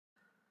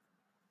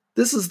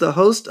This is the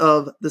host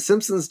of the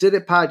Simpsons Did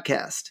It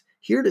podcast,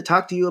 here to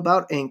talk to you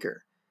about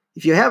Anchor.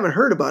 If you haven't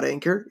heard about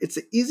Anchor, it's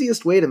the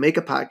easiest way to make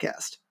a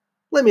podcast.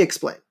 Let me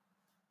explain.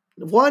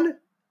 1,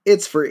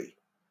 it's free.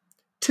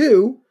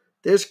 2,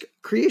 there's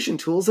creation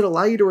tools that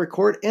allow you to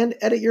record and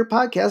edit your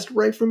podcast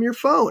right from your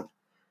phone.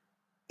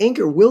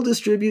 Anchor will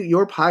distribute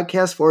your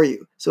podcast for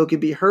you, so it can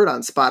be heard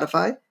on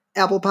Spotify,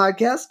 Apple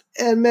Podcast,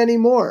 and many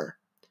more.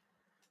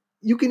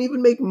 You can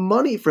even make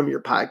money from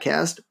your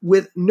podcast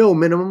with no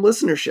minimum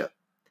listenership.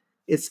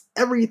 It's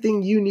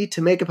everything you need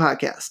to make a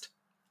podcast,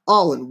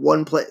 all in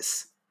one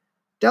place.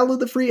 Download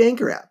the free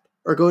Anchor app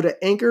or go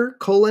to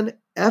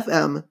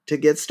anchor:/FM to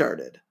get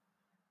started.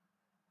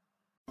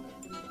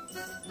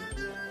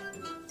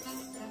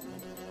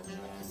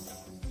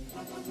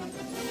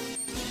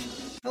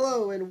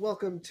 Hello and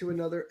welcome to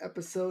another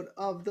episode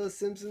of The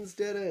Simpsons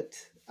Did It.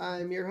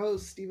 I'm your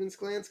host, Steven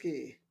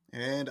Sklansky.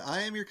 And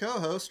I am your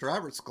co-host,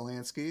 Robert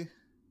Skolansky.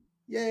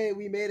 Yay,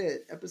 we made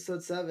it.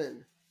 Episode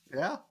 7.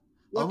 Yeah.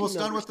 Lucky Almost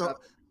done with stuff.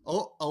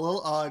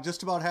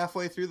 just about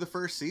halfway through the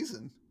first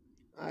season.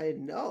 I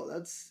know.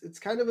 It's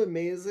kind of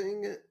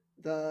amazing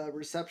the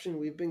reception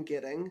we've been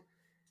getting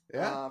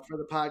for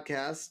the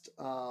podcast.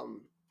 I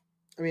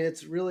mean,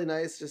 it's really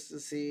nice just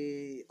to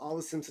see all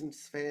the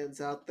Simpsons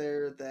fans out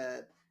there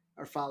that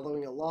are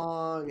following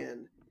along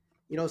and,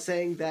 you know,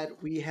 saying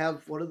that we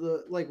have one of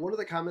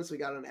the comments we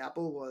got on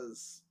Apple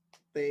was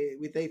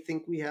they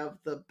think we have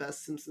the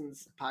best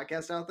Simpsons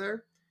podcast out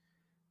there,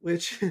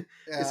 which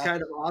is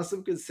kind of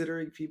awesome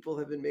considering people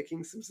have been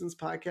making Simpsons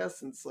podcasts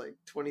since like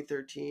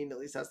 2013. At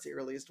least that's the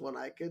earliest one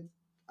I could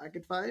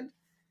find.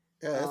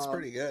 Yeah, that's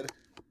pretty good.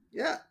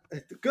 Yeah,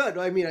 good.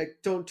 I mean, I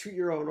don't toot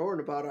your own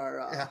horn about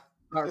our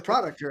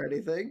product or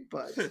anything,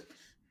 but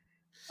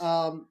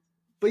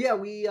yeah,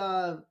 we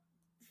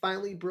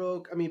finally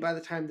broke. I mean, by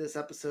the time this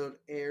episode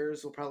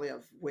airs, we'll probably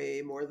have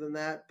way more than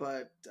that.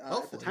 But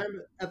at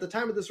the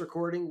time of this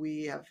recording,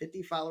 we have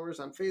 50 followers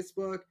on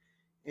Facebook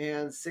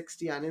and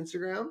 60 on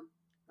Instagram.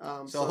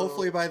 So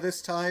hopefully by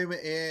this time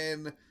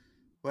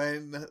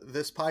when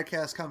this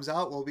podcast comes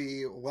out, we'll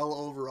be well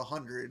over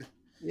 100.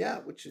 Yeah,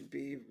 which would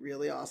be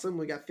really awesome.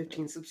 We got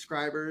 15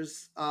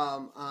 subscribers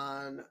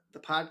on the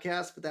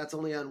podcast, but that's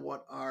only on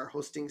what our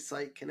hosting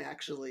site can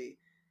actually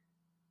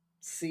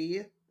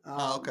see.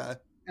 Okay.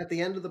 At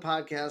the end of the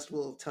podcast,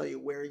 we'll tell you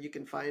where you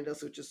can find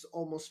us, which is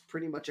almost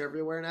pretty much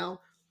everywhere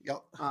now.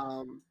 Yep.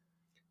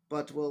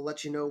 But we'll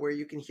let you know where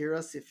you can hear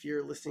us if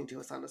you're listening to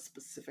us on a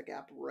specific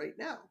app right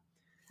now.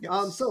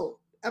 Yes. So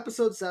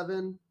episode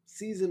 7,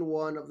 season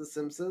 1 of The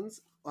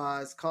Simpsons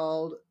is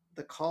called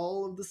The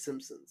Call of the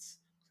Simpsons.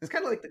 It's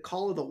kind of like The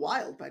Call of the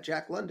Wild by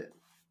Jack London.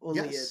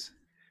 Only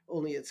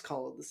it's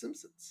Call of the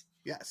Simpsons.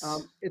 Yes.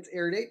 Its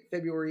air date,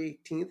 February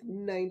 18th,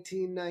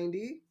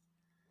 1990.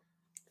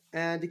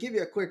 And to give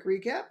you a quick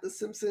recap, the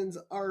Simpsons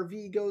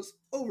RV goes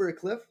over a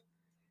cliff,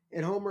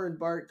 and Homer and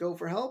Bart go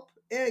for help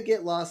and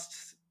get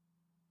lost,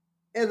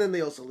 and then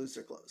they also lose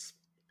their clothes.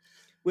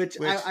 Which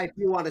I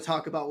do want to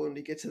talk about when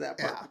we get to that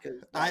part,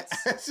 because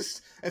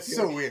it's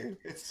so weird.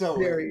 It's so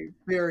very,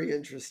 very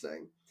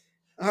interesting.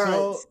 All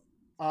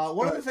right.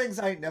 One of the things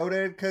I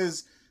noted,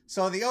 because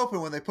in the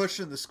open, when they pushed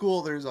in the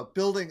school, there's a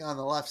building on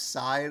the left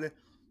side,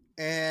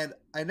 and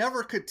I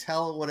never could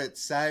tell what it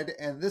said.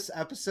 And this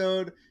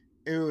episode,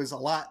 it was a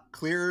lot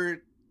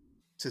clearer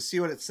to see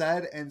what it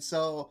said. And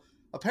so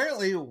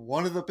apparently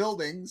one of the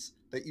buildings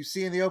that you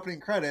see in the opening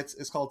credits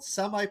is called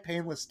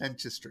Semi-Painless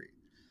Dentistry.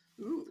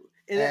 Ooh.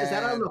 And is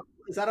that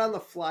on the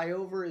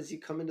flyover as you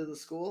come into the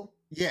school?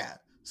 Yeah.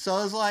 So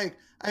I was like,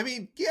 I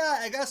mean, yeah,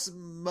 I guess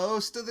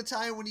most of the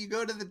time when you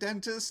go to the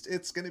dentist,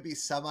 it's going to be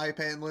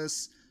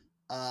semi-painless.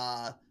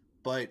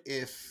 But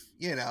if,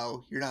 you're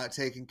not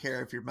taking care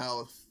of your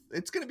mouth,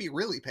 it's going to be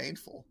really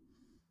painful.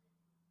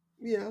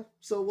 Yeah.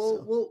 So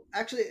we'll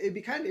actually, it'd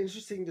be kind of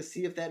interesting to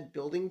see if that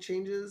building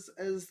changes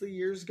as the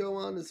years go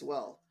on as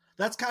well.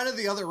 That's kind of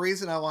the other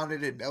reason I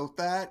wanted to note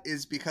that,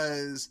 is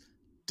because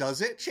does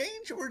it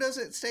change or does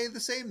it stay the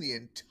same the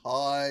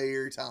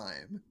entire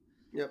time?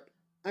 Yep.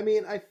 I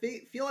mean, I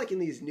feel like in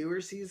these newer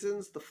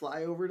seasons, the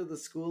flyover to the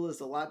school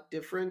is a lot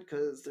different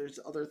because there's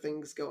other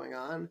things going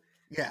on.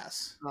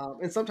 Yes.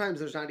 And sometimes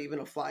there's not even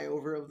a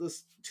flyover of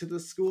this to the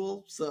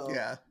school. So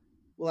yeah,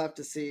 we'll have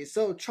to see.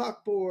 So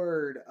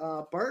chalkboard,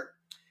 Bart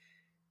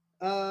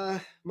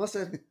must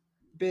have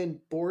been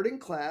bored in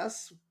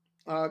class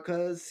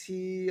because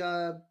he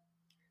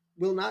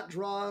will not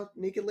draw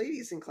naked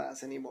ladies in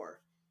class anymore.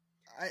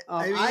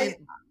 He's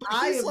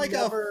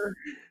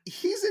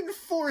in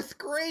 4th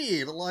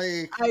grade.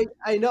 Like,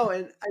 I know.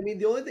 And I mean,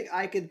 the only thing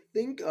I could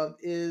think of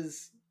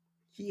is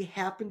he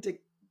happened to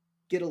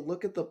get a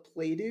look at the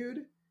Play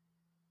Dude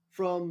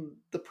from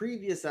the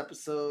previous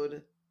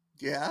episode.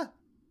 Yeah.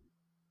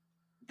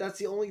 That's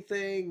the only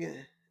thing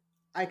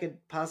I could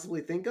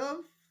possibly think of.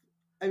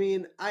 I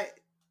mean,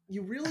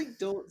 you really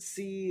don't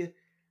see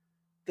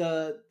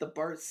the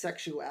Bart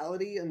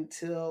sexuality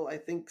until I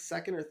think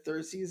 2nd or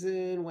 3rd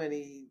season when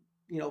he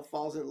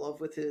falls in love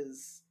with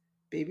his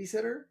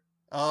babysitter.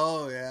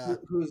 Oh yeah,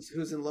 who's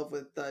in love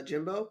with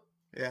Jimbo.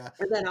 Yeah.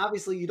 And then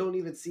obviously you don't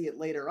even see it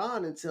later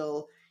on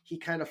until he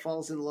kind of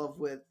falls in love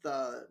with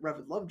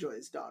Reverend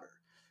Lovejoy's daughter.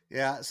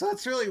 Yeah. So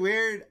it's really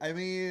weird. I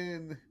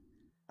mean,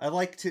 I'd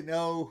like to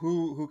know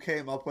who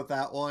came up with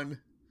that one.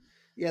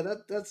 Yeah,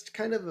 that's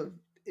kind of an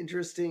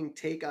interesting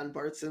take on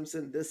Bart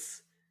Simpson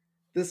this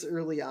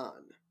early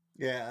on.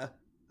 Yeah.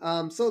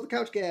 So the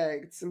couch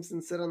gag,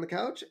 Simpsons sit on the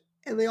couch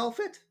and they all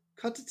fit.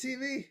 Cut to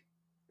TV.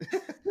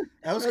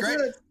 That was That's great.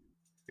 it.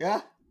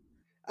 Yeah.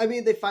 I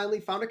mean, they finally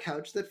found a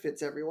couch that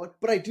fits everyone.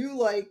 But I do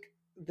like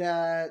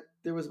that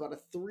there was about a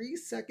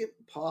 3-second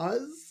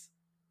pause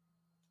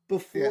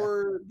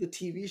before the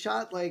TV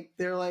shot. Like,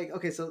 they're like,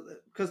 okay, so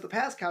because the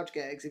past couch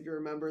gags, if you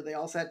remember, they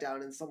all sat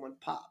down and someone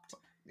popped.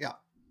 Yeah.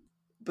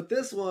 But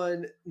this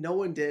one, no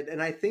one did.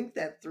 And I think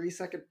that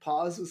 3-second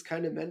pause was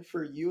kind of meant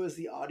for you as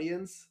the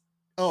audience.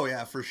 Oh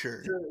yeah, for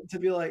sure. To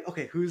be like,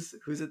 okay, who's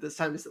it this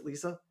time? Is it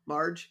Lisa?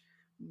 Marge?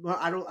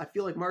 I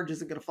feel like Marge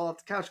isn't gonna fall off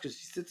the couch because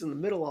she sits in the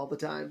middle all the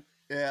time.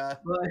 Yeah.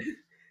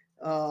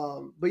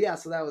 But yeah,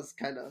 so that was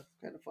kind of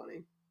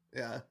funny.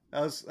 Yeah.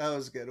 That was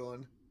a good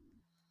one.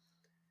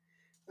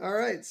 All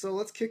right, so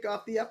let's kick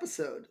off the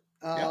episode.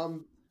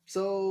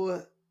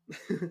 So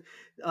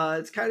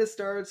it kind of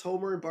starts.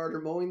 Homer and Bart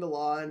are mowing the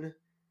lawn,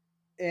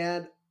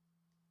 and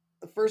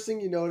the first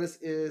thing you notice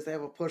is they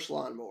have a push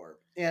lawnmower,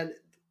 and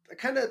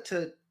kind of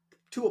to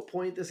a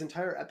point, this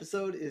entire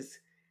episode is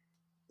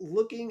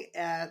looking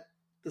at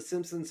the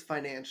Simpsons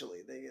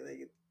financially.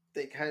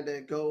 They kind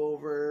of go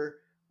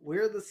over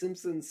where the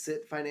Simpsons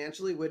sit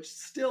financially, which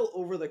still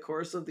over the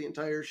course of the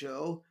entire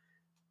show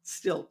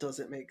still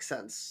doesn't make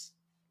sense.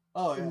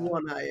 Oh yeah.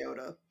 One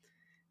iota.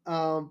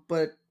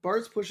 But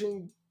Bart's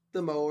pushing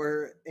the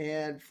mower,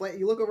 and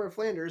you look over at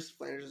Flanders.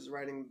 Flanders is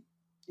riding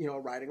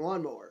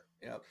lawnmower.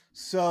 Yep.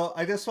 So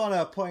I just want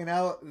to point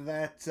out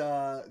that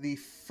the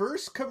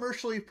first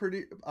commercially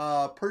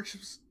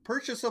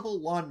purchasable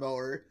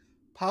lawnmower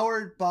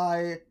powered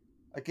by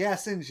a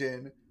gas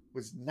engine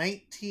was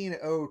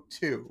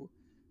 1902.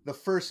 The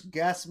first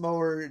gas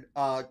powered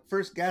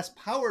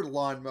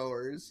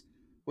lawnmowers,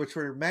 which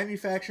were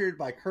manufactured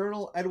by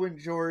Colonel Edwin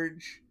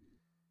George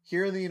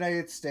here in the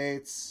United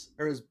States,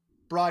 or was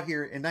brought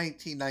here in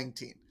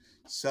 1919.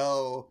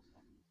 So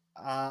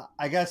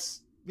I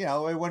guess,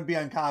 it wouldn't be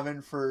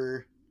uncommon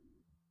for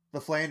the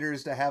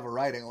Flanders to have a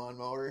riding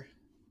lawnmower.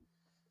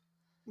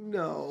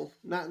 No,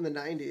 not in the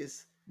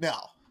 90s. No.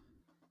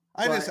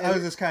 I was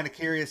just kind of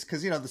curious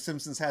because, the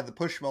Simpsons had the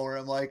push mower.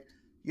 I'm like,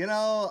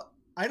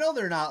 I know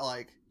they're not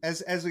like,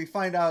 as we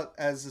find out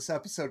as this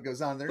episode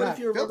goes on, they're not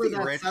filthy rich. But if you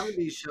remember that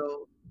 70s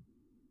show.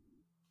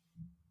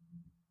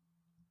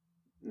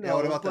 No, yeah,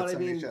 what about but that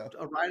 70s show?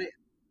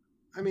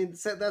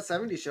 That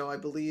 70s show, I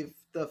believe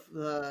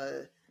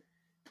the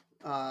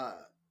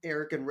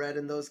Eric and Red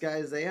and those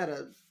guys, they had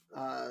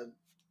a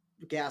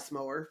gas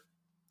mower.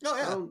 Oh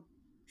yeah. I don't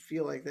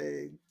feel like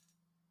they.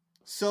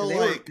 So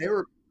they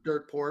were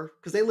dirt poor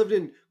because they lived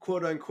in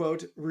quote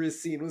unquote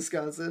Racine,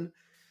 Wisconsin,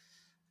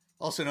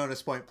 also known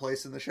as Point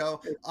Place in the show.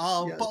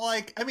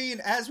 But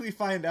as we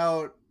find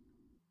out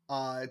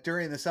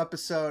during this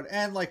episode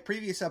and like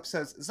previous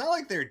episodes, it's not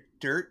like they're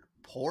dirt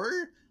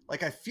poor.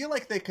 Like I feel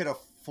like they could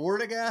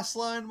afford a gas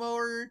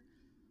lawnmower,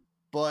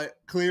 but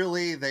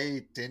clearly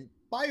they didn't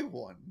buy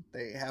one.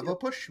 They have a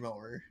push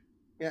mower.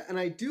 Yeah, and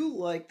I do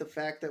like the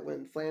fact that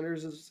when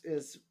Flanders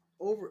is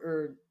over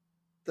or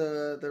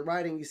the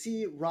riding, you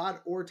see Rod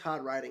or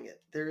Todd riding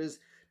it. There is,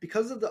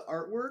 because of the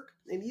artwork,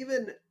 and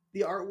even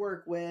the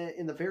artwork when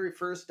in the very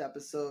first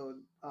episode,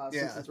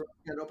 Simpsons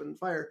had open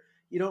fire,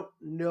 you don't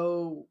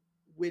know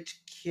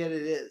which kid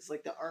it is.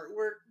 Like the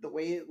artwork, the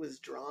way it was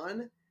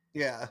drawn,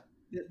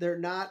 they're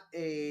not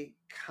a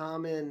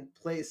common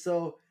place.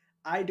 So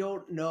I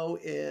don't know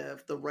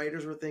if the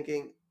writers were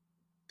thinking,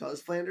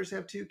 does Flanders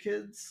have 2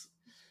 kids?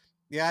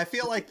 Yeah, I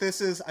feel like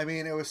this is,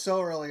 it was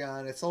so early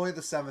on. It's only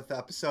the 7th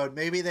episode.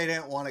 Maybe they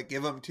didn't want to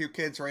give them 2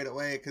 kids right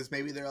away because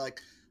maybe they're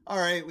like, all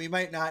right, we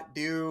might not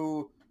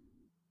do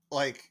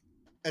like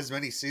as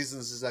many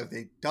seasons as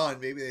they've done.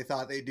 Maybe they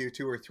thought they'd do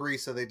 2 or 3,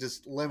 so they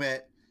just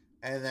limit.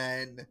 And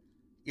then,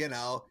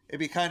 it'd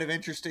be kind of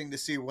interesting to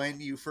see when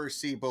you first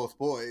see both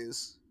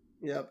boys.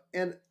 Yep.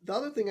 And the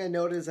other thing I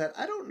noticed is that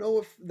I don't know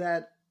if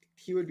that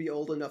he would be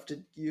old enough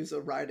to use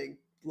a riding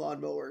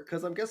lawnmower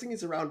because I'm guessing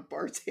he's around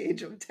Bart's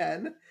age of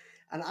 10.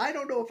 And I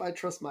don't know if I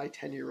trust my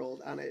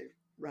 10-year-old on a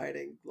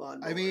riding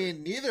lawnmower.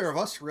 Neither of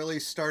us really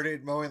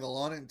started mowing the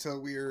lawn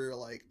until we were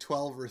like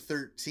 12 or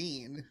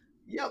 13.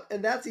 Yep,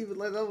 and that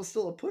was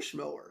still a push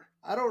mower.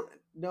 I don't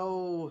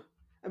know.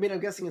 I'm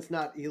guessing it's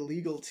not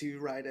illegal to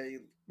ride a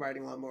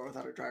riding lawnmower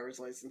without a driver's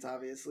license,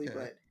 obviously,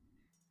 but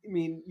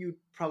you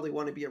probably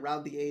want to be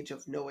around the age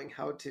of knowing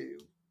how to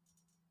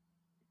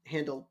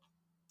handle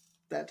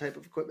that type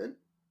of equipment.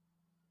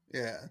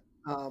 Yeah.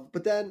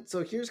 But then,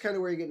 so here's kind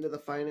of where you get into the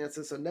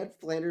finances. So Ned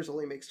Flanders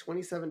only makes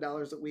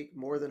 $27 a week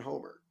more than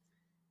Homer.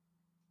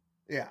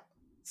 Yeah.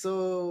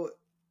 So,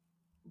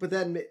 but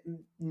then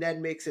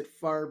Ned makes it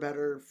far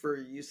better for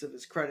use of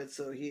his credit.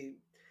 So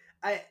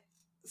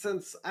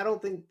since I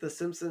don't think the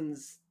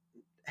Simpsons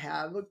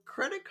have a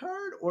credit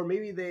card, or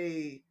maybe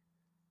they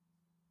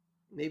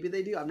Maybe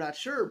they do. I'm not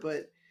sure,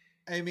 but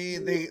I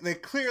mean, they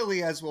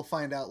clearly, as we'll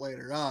find out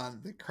later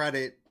on,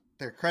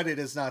 their credit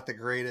is not the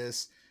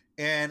greatest.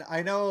 And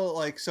I know,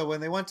 like, so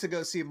when they went to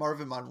go see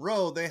Marvin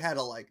Monroe, they had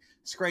to like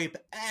scrape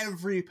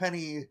every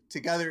penny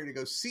together to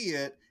go see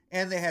it,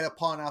 and they had to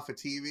pawn off a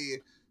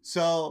TV.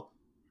 So,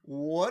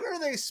 what are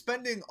they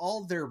spending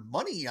all their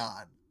money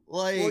on?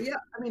 well, Like, yeah.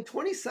 I mean,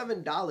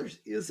 $27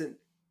 isn't.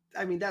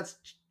 I mean, that's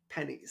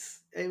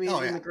pennies. I mean, oh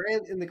in yeah,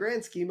 the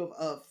grand scheme of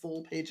a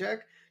full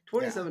paycheck,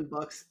 yeah,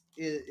 $27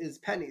 is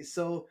pennies.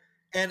 So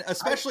and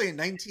especially in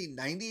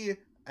 1990,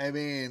 I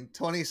mean,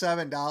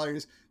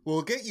 $27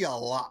 will get you a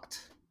lot.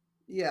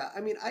 yeah,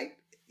 I mean,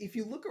 if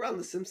you look around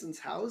the Simpsons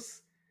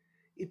house,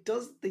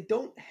 they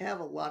don't have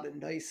a lot of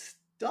nice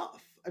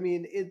stuff. I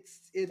mean,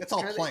 It's it's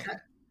all kind of plain.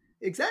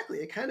 exactly.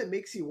 It kind of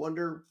makes you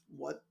wonder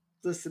what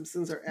the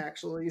Simpsons are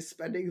actually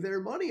spending their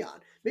money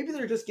on. Maybe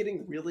they're just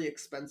getting really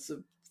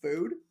expensive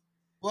food.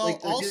 Well, Like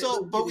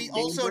also, they're but we getting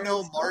name also brand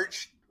know stuff.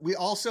 Marge. We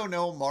also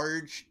know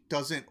Marge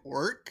doesn't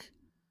work.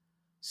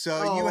 So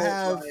Oh,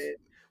 right.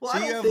 Well, I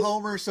you don't have think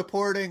Homer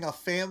supporting a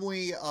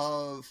family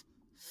of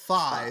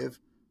five. five,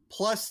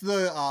 plus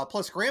the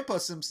plus Grandpa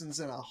Simpson's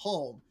in a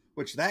home,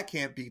 which that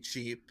can't be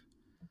cheap.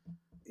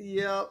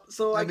 Yeah.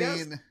 So I I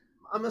guess mean,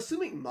 I'm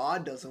assuming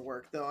Maud doesn't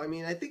work though. I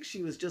mean, I think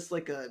she was just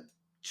like a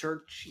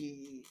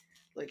churchy,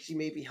 like she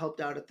maybe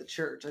helped out at the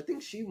church. I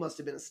think she must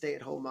have been a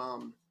stay-at-home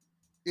mom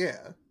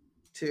yeah,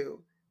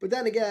 too. But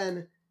then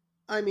again,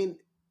 I mean,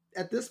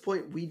 at this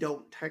point, we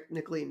don't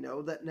technically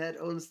know that Ned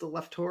owns the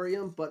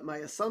Leftorium, but my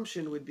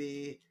assumption would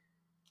be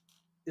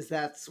is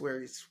that's where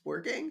he's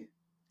working.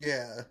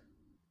 yeah,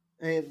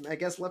 And I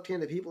guess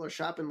left-handed people are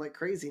shopping like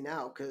crazy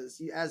now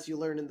because, as you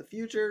learn in the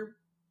future,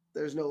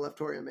 there's no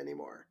Leftorium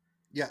anymore.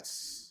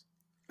 yes,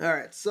 All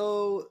right,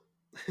 so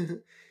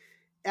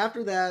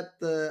after that,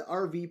 the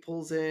RV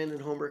pulls in,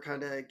 and Homer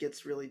kind of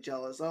gets really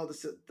jealous. Oh,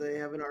 they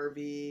have an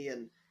RV,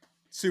 and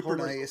super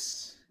Homer's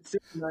nice.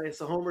 super nice.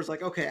 So Homer's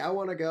like, okay, I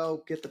want to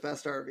go get the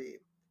best RV.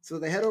 So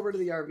they head over to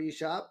the RV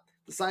shop.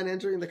 The sign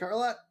entering the car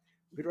lot: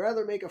 we'd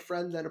rather make a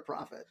friend than a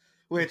profit.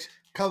 Which,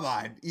 come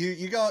on,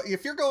 you go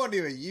if you're going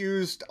to a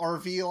used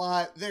RV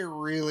lot, they're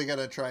really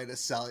gonna try to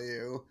sell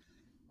you.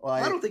 Well,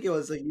 I Like, don't think it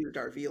was a used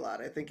RV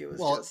lot. I think it was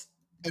well, just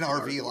an an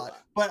RV RV lot.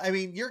 lot. But I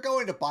mean, you're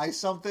going to buy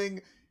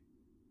something.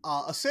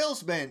 A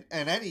salesman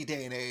in any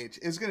day and age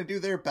is going to do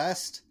their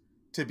best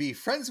to be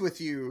friends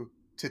with you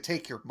to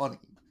take your money.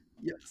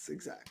 Yes,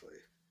 exactly.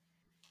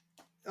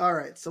 All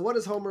right. So what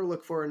does Homer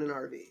look for in an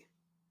RV?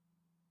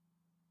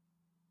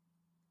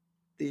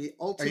 The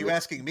Are you ultimate.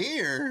 asking me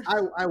or?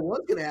 I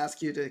was going to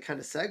ask you to kind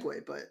of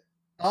segue, but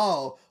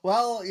Oh,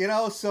 well,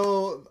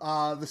 so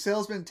the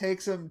salesman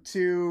takes him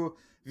to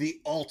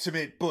the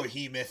ultimate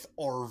behemoth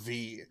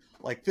RV.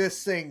 Like,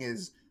 this thing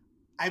is,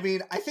 I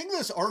mean, I think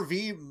this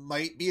RV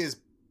might be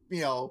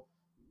you know,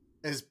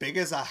 as big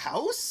as a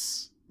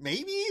house,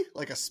 maybe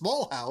like a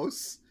small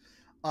house.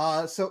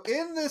 So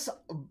in this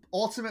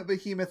ultimate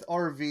behemoth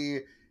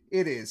RV,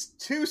 it is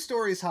 2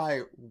 stories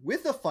high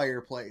with a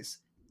fireplace,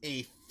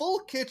 a full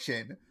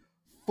kitchen,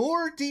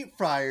 4 deep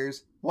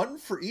fryers, one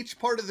for each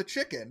part of the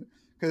chicken,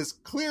 because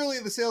clearly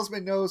the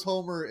salesman knows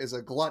Homer is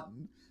a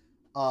glutton.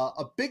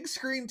 A big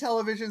screen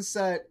television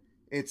set,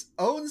 its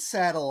own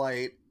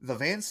satellite, the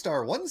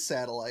Vanstar 1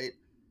 satellite,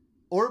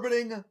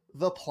 orbiting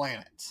the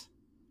planet.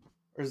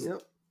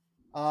 yep.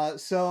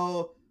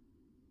 So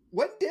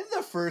when did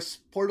the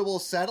first portable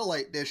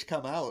satellite dish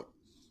come out?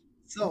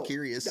 I'm So,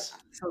 curious.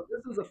 so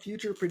this is a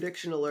future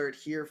prediction alert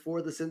here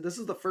for this. And this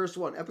is the first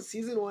one,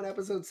 season 1,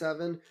 episode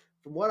 7.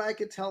 From what I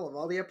could tell of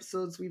all the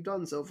episodes we've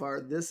done so far,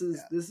 Yeah. this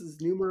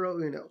is numero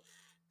uno.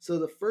 So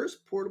the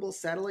first portable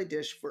satellite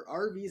dish for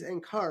RVs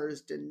and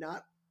cars did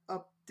not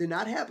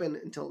happen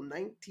until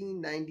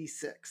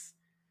 1996.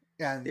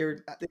 And They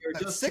were that's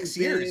just too 6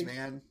 years, big.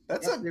 man.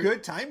 That's Yep, a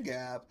good time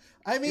gap.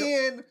 I yep.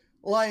 mean,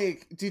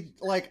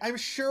 I'm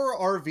sure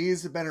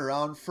RVs have been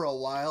around for a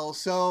while,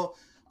 so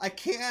I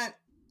can't.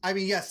 I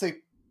mean, yes,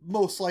 they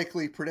most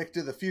likely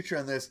predicted the future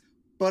on this,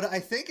 but I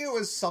think it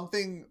was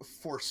something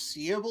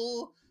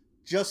foreseeable,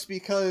 just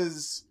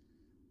because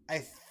I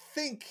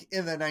think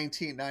in the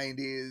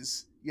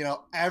 1990s,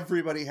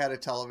 everybody had a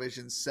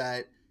television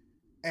set,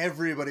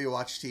 everybody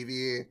watched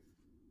TV.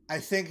 I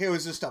think it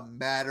was just a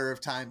matter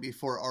of time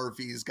before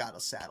RVs got a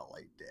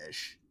satellite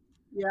dish.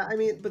 Yeah, I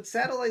mean, but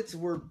satellites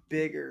were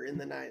bigger in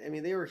the night. I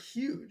mean, they were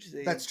huge.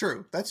 That's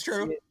true. That's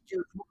true. It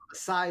was more of a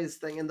size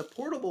thing, and the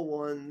portable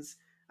ones.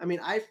 I mean,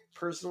 I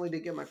personally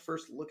didn't get my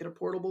first look at a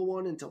portable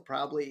one until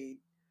probably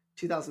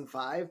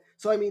 2005.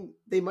 So, I mean,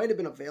 they might have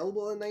been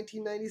available in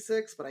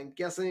 1996, but I'm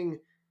guessing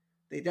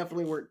they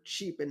definitely weren't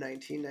cheap in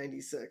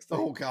 1996.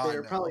 Oh God,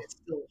 They're probably no.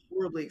 still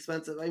horribly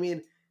expensive. I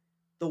mean,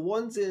 the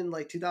ones in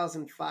like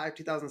 2005,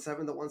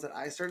 2007, the ones that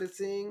I started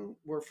seeing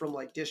were from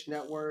like Dish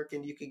Network,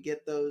 and you could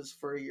get those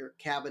for your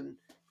cabin,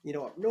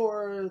 up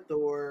north,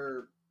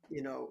 or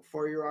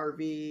for your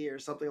RV or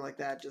something like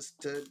that,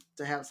 just to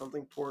have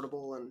something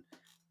portable and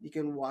you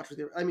can watch with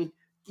your. I mean,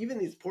 even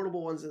these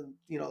portable ones in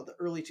the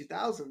early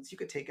 2000s, you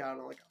could take out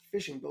on like a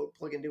fishing boat,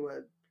 plug into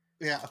a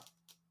Yeah.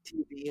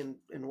 TV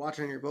and watch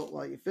on your boat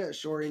while you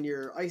fish, or in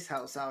your ice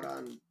house out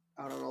on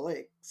a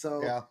lake.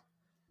 So Yeah.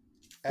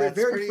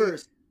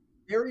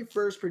 very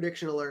first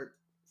prediction alert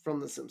from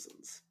The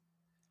Simpsons.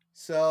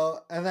 So,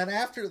 and then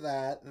after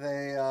that,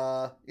 they,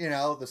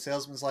 the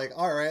salesman's like,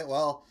 all right,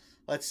 well,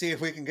 let's see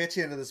if we can get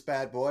you into this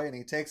bad boy. And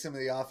he takes him to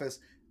the office.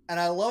 And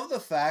I love the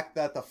fact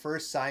that the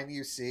first sign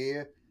you see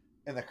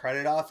in the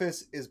credit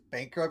office is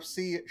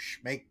bankruptcy,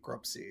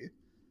 schmakegruptcy.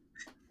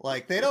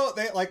 Like, they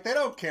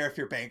don't care if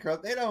you're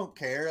bankrupt. They don't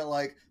care.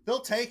 Like,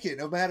 they'll take it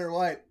no matter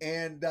what.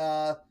 And,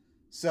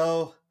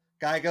 so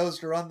guy goes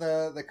to run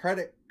the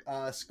credit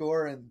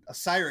score, and a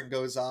siren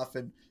goes off.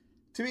 And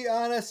to be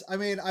honest, I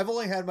mean, I've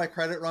only had my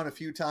credit run a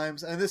few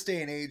times, and in this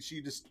day and age,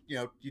 you just,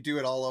 you do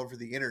it all over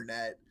the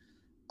internet.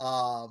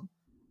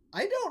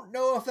 I don't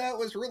know if that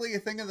was really a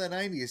thing in the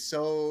 90s.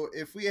 So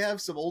if we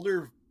have some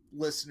older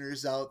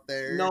listeners out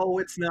there. No,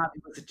 it's not.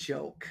 It was a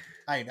joke.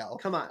 I know.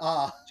 Come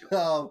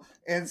on.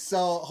 And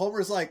so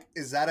Homer's like,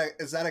 is that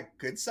a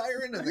good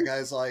siren? And the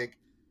guy's like,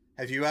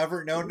 have you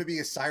ever known to be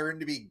a siren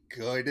to be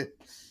good?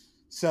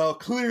 So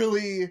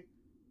clearly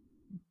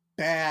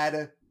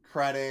bad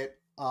credit.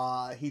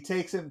 He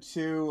takes him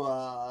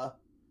to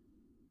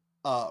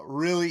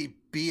really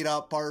beat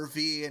up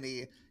RV, and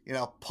he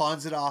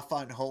pawns it off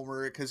on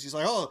Homer because he's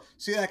like, oh,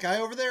 see that guy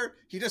over there?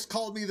 He just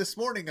called me this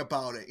morning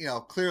about it.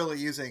 Clearly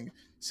using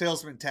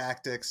salesman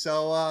tactics.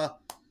 So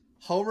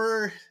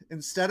Homer,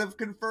 instead of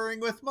conferring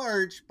with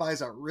Marge,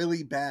 buys a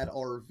really bad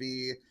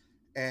RV,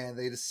 and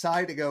they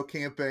decide to go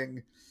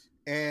camping.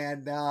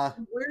 And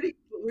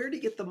where'd he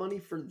get the money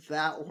for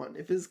that one?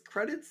 If his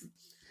credits,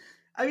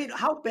 I mean,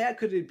 how bad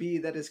could it be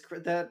that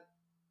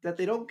that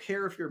they don't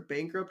care if you're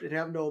bankrupt and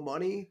have no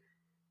money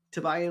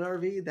to buy an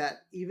RV?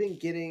 That even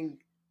getting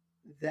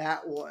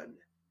that one.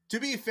 To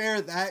be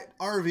fair, that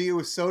RV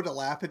was so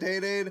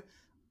dilapidated.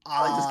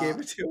 I just gave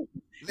it to him.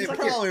 They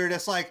probably were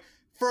just like,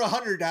 for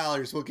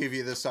 $100, we'll give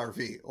you this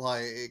RV.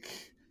 Like,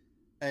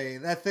 I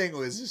mean, that thing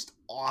was just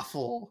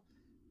awful.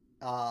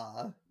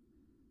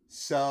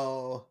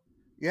 So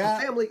yeah,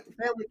 family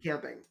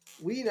camping.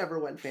 We never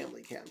went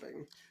family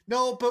camping.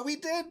 No, but we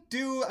did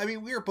do. I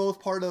mean, we were both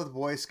part of the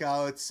Boy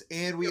Scouts,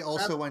 and we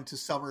also went to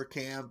summer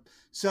camp.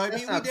 So I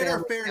mean, we did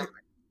our fair. Camping.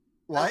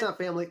 What? That's not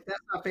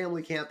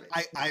family camping.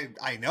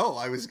 I know.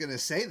 I was gonna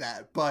say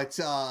that, but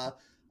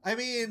I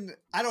mean,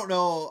 I don't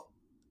know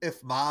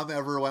if Mom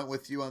ever went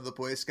with you on the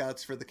Boy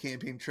Scouts for the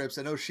camping trips.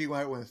 I know she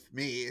went with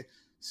me,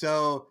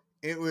 so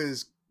it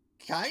was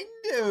kind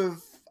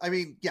of. I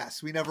mean,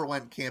 yes, we never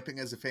went camping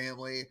as a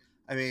family.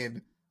 I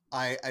mean,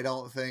 I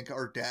don't think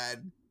our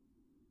dad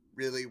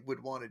really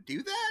would want to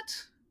do that.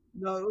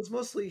 No, it was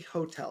mostly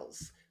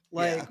hotels.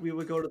 We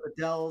would go to the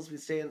Dells.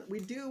 We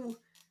do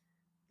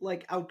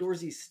like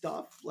outdoorsy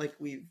stuff. Like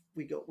we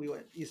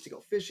used to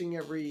go fishing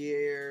every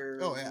year.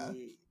 Oh yeah.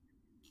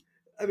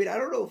 I mean, I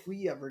don't know if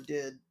we ever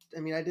did. I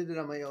mean, I did it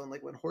on my own,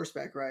 like when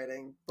horseback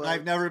riding. But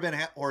I've never been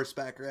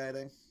horseback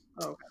riding.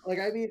 Okay. Like,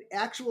 I mean,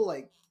 actual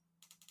like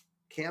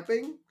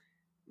camping.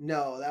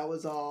 No, that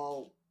was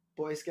all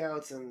Boy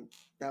Scouts, and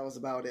that was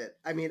about it.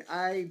 I mean,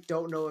 I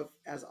don't know if,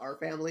 as our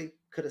family,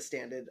 could have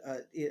standed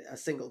a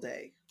single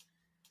day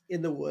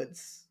in the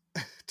woods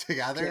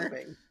together.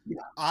 Camping.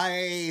 Yeah.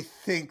 I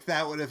think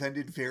that would have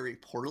ended very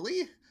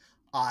poorly.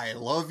 I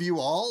love you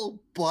all,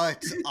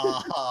 but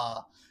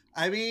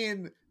I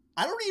mean,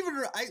 I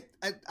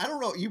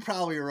don't know. You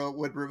probably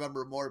would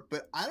remember more,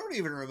 but I don't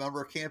even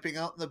remember camping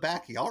out in the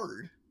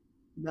backyard.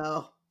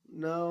 No.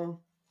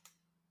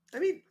 I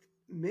mean,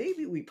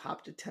 maybe we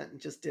popped a tent and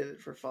just did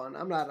it for fun.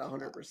 I'm not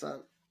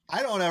 100%.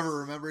 I don't ever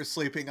remember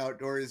sleeping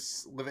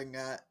outdoors living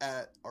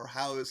at our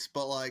house,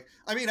 but like,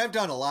 I mean, I've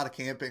done a lot of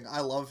camping.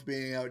 I love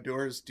being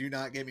outdoors. Do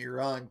not get me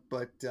wrong,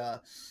 but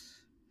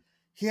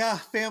yeah,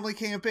 family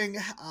camping,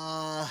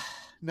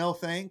 no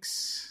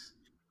thanks.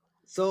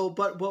 So,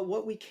 but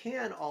what we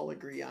can all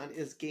agree on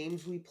is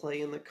games we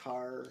play in the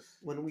car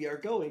when we are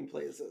going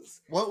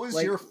places. What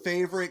was your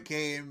favorite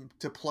game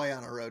to play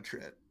on a road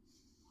trip?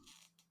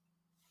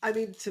 I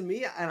mean, to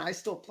me, and I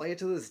still play it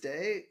to this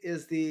day,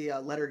 is the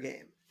letter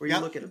game, where you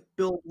look at a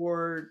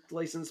billboard,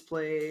 license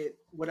plate,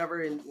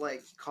 whatever, and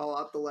like call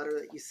out the letter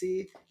that you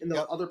see, and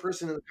the other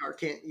person in the car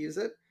can't use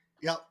it.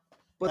 Yep.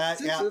 But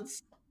the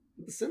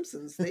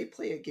Simpsons, they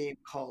play a game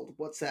called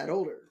What's That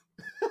Odor?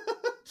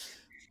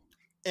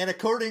 And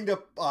according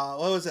to, what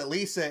was it,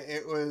 Lisa,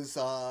 it was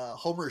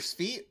Homer's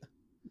feet?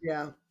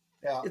 Yeah.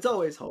 It's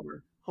always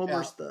Homer.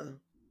 Homer's the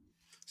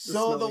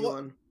smelly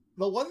one.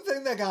 The one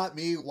thing that got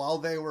me while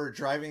they were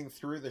driving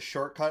through the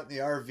shortcut in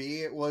the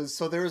RV was,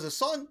 so there was a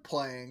song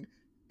playing,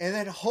 and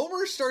then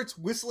Homer starts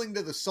whistling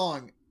to the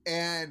song,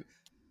 and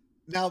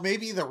now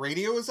maybe the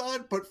radio was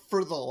on, but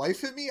for the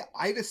life of me,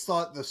 I just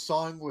thought the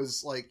song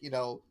was like,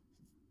 the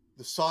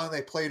song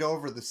they played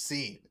over the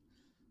scene.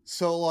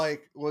 So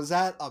like, was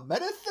that a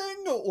meta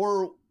thing,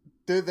 or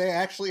did they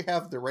actually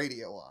have the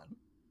radio on?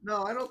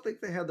 No, I don't think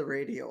they had the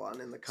radio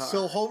on in the car.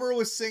 So Homer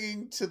was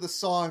singing to the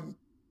song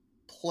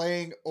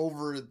playing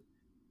over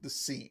the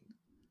scene.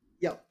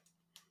 Yep.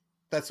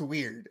 That's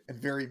weird and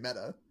very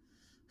meta.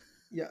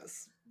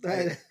 Yes.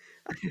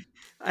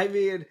 I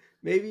mean,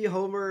 maybe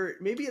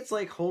it's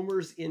like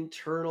Homer's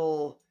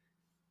internal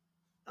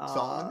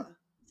Song?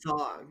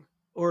 song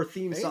or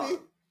theme Maybe. song.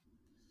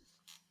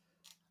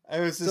 I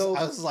was So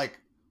like,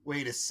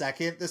 wait a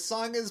second, the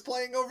song is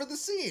playing over the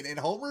scene and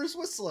Homer's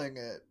whistling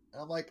it.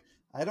 And I'm like,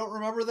 I don't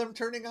remember them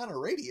turning on a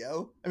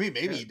radio. I mean,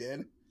 maybe he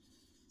did.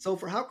 So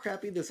for how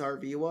crappy this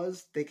RV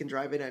was, they can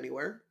drive it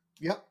anywhere.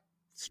 Yep.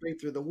 Straight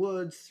through the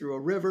woods, through a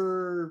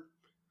river,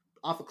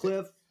 off a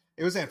cliff.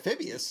 It was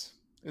amphibious.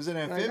 It was an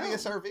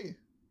amphibious RV.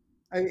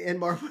 And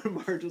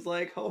Marge was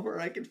like, Homer,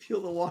 I can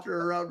feel the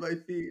water around my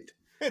feet.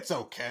 It's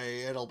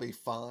okay. It'll be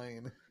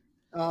fine.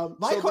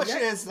 My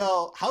question is,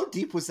 though, how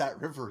deep was that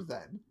river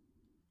then?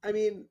 I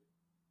mean,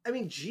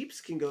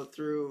 Jeeps can go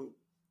through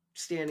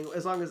standing,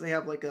 as long as they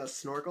have like a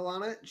snorkel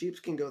on it. Jeeps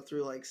can go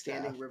through like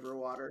standing river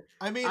water.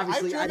 I mean,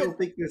 obviously, I don't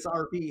think this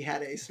RV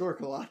had a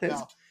snorkel on it.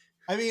 No.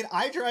 I mean,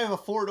 I drive a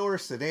 4-door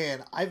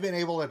sedan. I've been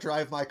able to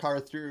drive my car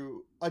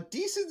through a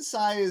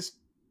decent-sized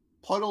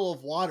puddle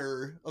of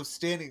water, of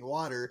standing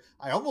water.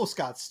 I almost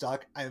got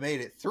stuck. I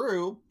made it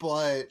through,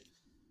 but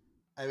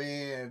I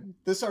mean,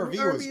 this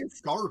RV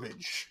was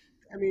garbage.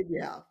 I mean,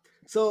 yeah.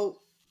 So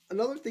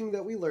another thing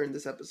that we learned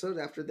this episode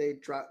after they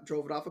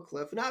drove it off a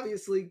cliff, and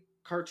obviously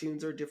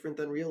cartoons are different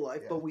than real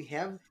life,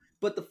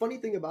 but the funny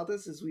thing about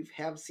this is we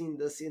have seen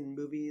this in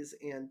movies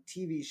and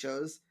TV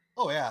shows.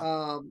 Oh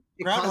yeah.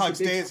 Groundhog's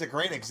Day is a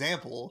great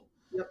example.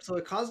 Yep. So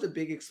it caused a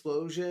big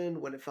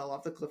explosion when it fell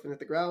off the cliff and hit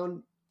the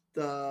ground.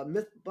 The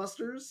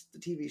Mythbusters, the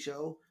TV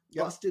show,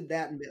 busted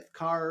that myth.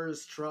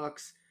 Cars,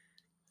 trucks,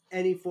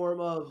 any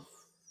form of.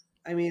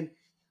 I think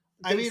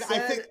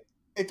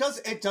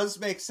it does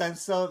make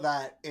sense though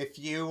that if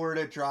you were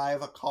to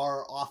drive a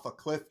car off a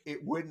cliff,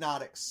 it would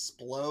not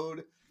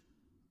explode.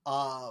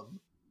 I'm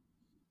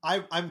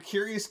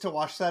curious to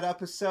watch that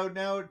episode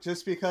now,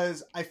 just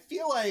because I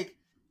feel like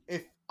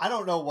if I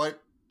don't know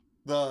what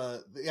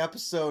the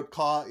episode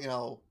caught,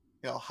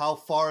 how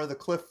far the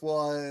cliff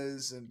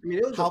was and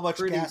how much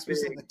gas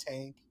was in the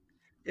tank.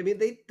 I mean,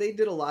 they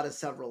did a lot of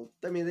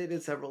they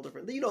did several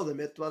different, the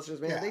Mythbusters,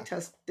 man,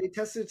 they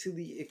tested to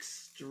the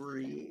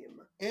extreme.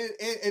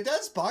 It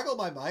does boggle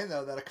my mind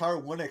though that a car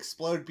wouldn't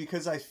explode,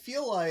 because I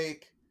feel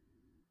like,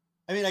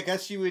 I mean, I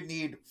guess you would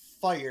need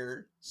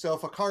fire. So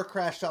if a car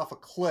crashed off a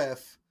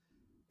cliff,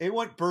 it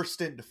wouldn't burst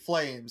into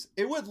flames.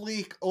 It would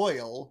leak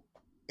oil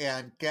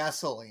and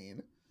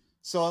gasoline.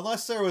 So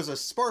unless there was a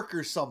spark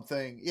or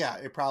something,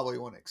 it probably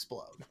wouldn't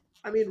explode.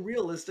 I mean,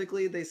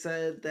 realistically, they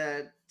said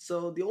that,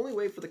 so the only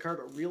way for the car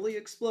to really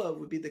explode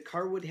would be the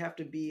car would have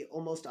to be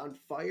almost on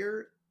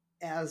fire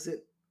as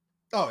it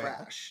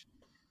crashed.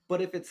 Yeah.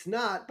 But if it's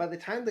not, by the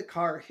time the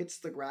car hits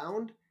the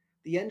ground,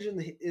 the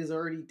engine is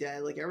already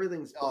dead. Like,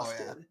 everything's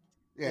busted. Oh,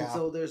 yeah. And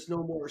so there's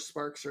no more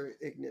sparks or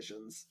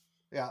ignitions.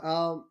 Yeah.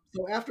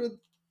 So after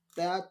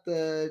that,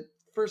 the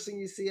first thing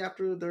you see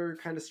after they're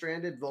kind of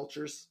stranded,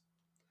 vultures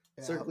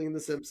circling the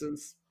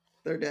Simpsons.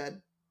 They're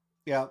dead.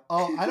 Yeah.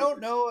 Oh, I don't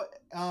know.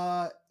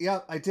 I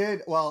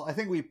did. Well, I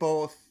think we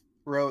both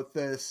wrote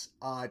this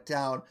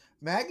down.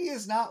 Maggie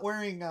is not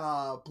wearing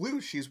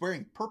blue. She's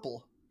wearing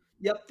purple.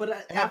 Yep,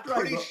 but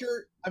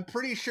I'm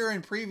pretty sure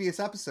in previous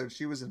episodes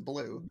she was in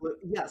blue.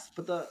 Yes,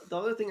 but the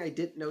other thing I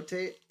did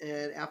notate,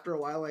 and after a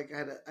while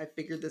I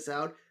figured this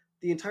out,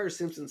 the entire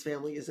Simpsons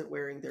family isn't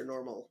wearing their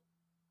normal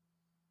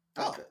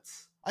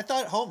outfits. I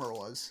thought Homer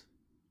was.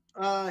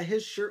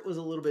 His shirt was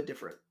a little bit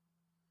different.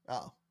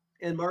 Oh.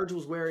 And Marge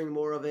was wearing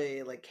more of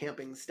a like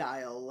camping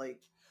style, like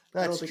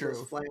that's I don't think true. It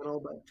was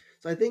flannel, but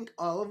so I think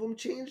all of them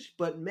changed.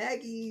 But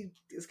Maggie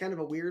is kind of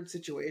a weird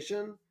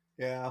situation.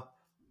 Yeah,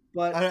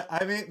 but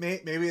I mean,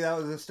 maybe that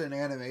was just an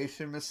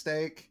animation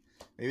mistake.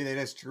 Maybe they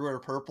just drew her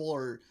purple,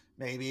 or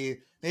maybe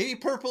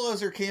purple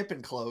is her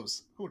camping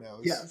clothes. Who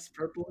knows? Yes,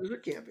 purple is her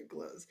camping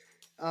clothes.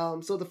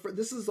 So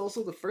this is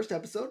also the first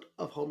episode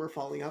of Homer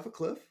falling off a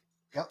cliff.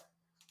 Yep.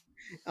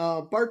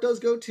 Bart does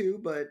go too,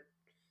 but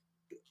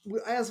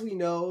as we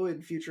know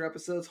in future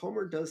episodes,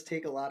 Homer does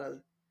take a lot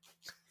of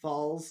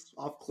falls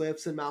off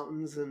cliffs and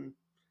mountains and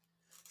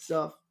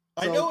stuff.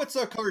 I know it's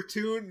a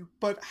cartoon,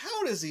 but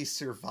how does he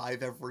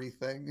survive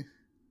everything?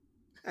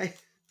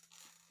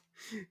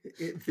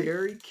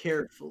 Very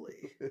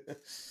carefully.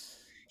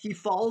 He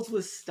falls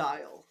with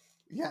style.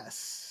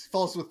 Yes,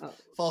 falls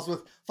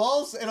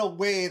in a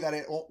way that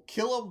it won't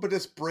kill him, but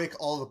just break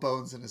all the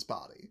bones in his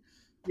body.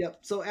 Yep.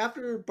 So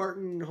after Bart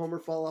and Homer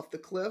fall off the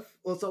cliff,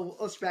 well, so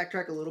let's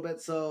backtrack a little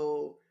bit.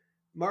 So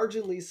Marge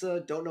and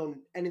Lisa don't know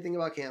anything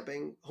about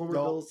camping. Homer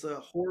builds a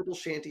horrible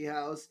shanty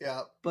house.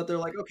 Yeah. But they're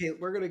like, okay,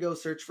 we're going to go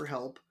search for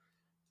help.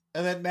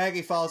 And then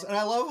Maggie follows. And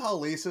I love how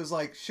Lisa's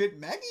like, should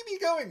Maggie be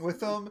going with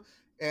them?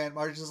 And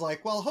Marge is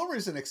like, well,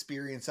 Homer's an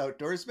experienced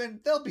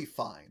outdoorsman. They'll be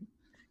fine.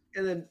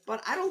 And then,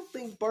 but I don't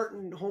think Bart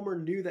and Homer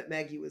knew that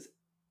Maggie was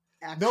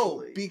actually.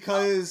 No,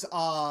 because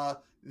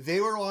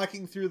they were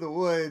walking through the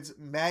woods.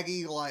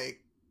 Maggie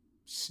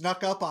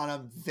snuck up on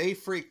them. They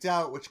freaked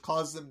out, which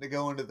caused them to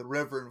go into the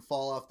river and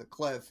fall off the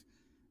cliff.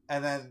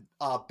 And then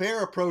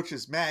Bear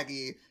approaches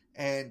Maggie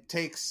and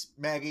takes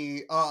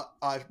Maggie.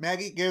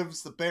 Maggie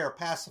gives the bear a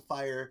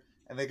pacifier,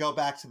 and they go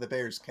back to the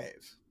bear's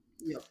cave.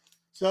 Yep.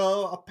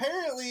 So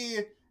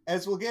apparently,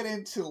 as we'll get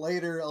into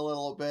later a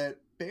little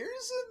bit, bears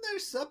in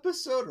this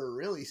episode are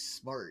really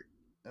smart.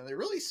 And they're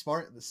really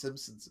smart in The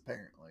Simpsons,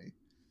 apparently.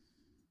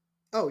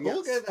 Oh, But yes.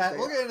 we'll get into that.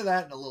 We'll get into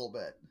that in a little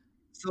bit.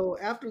 So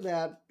after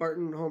that, Bart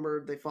and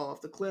Homer, they fall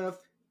off the cliff,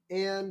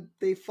 and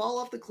they fall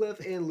off the cliff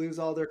and lose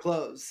all their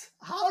clothes.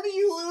 How do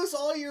you lose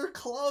all your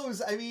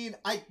clothes? I mean,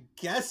 I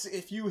guess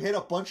if you hit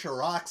a bunch of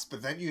rocks,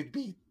 but then you'd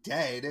be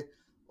dead.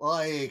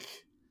 Like,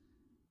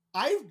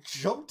 I've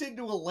jumped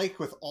into a lake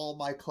with all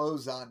my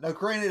clothes on. Now,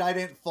 granted, I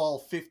didn't fall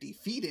 50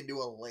 feet into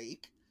a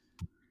lake,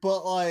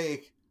 but,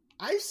 like,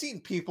 I've seen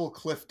people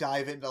cliff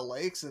dive into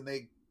lakes and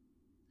they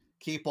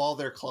keep all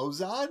their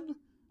clothes on.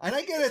 And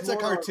I get it's a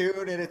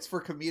cartoon and it's for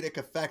comedic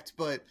effect,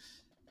 but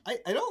I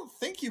don't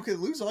think you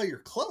can lose all your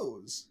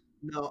clothes.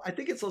 No, I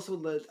think it's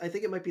also I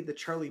think it might be the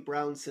Charlie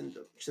Brown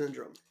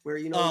syndrome, where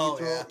you hit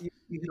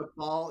a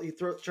ball,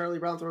 Charlie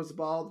Brown throws the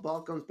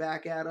ball comes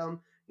back at him, and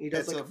he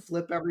does a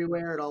flip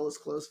everywhere, and all his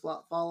clothes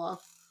fall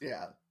off.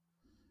 Yeah.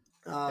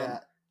 Yeah.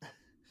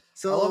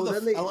 So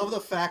I love the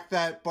fact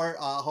that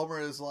Homer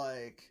is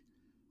like,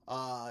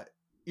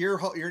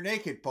 "You're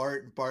naked,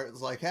 Bart," and Bart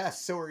is like, "Yeah,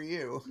 so are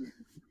you."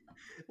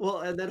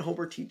 Well, and then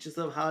Homer teaches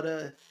them how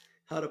to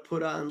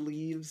put on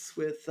leaves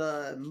with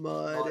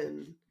mud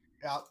and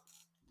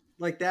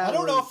like that. I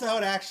don't know if that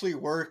would actually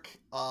work.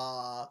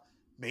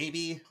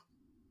 Maybe.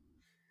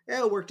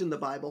 Yeah, it worked in the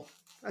Bible.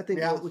 I think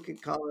we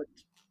could call it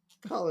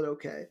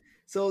okay.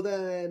 So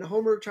then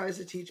Homer tries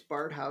to teach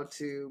Bart how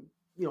to,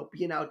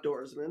 be an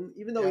outdoorsman,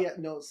 even though he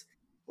knows,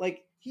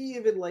 like, he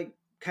even like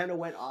kind of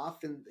went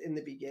off in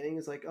the beginning.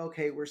 It's like,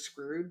 okay, we're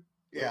screwed.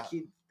 Like,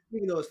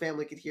 even though his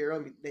family could hear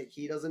him,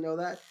 he doesn't know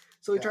that.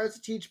 So he tries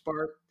to teach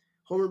Bart.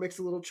 Homer makes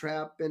a little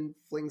trap and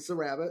flings the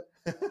rabbit.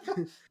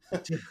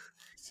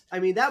 I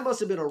mean, that must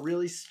have been a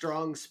really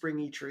strong,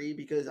 springy tree,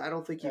 because I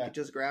don't think you could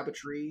just grab a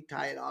tree,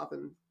 tie it off,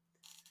 and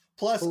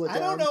plus, I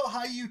don't know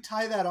how you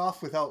tie that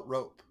off without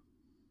rope.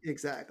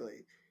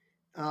 Exactly.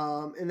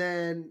 And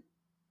then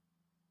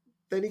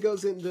he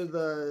goes into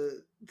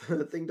the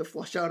thing to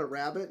flush out a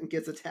rabbit and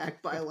gets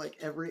attacked by like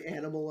every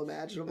animal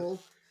imaginable.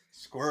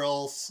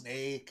 Squirrel,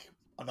 snake,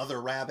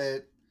 another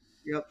rabbit.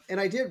 Yep. And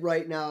I did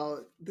write now,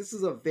 this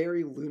is a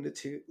very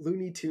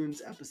Looney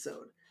Tunes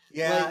episode.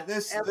 Yeah, like,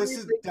 this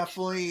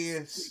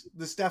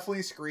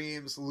definitely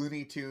screams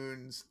Looney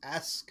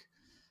Tunes-esque.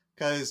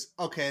 Because,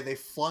 okay, they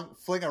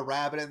fling a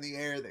rabbit in the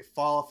air, they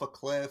fall off a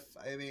cliff.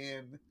 I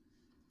mean,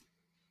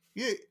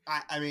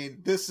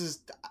 this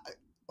is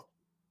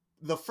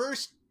the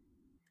first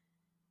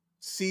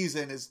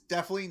season is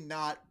definitely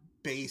not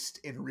based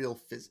in real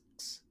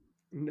physics.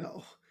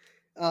 No.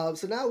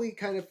 So now we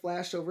kind of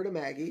flash over to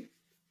Maggie.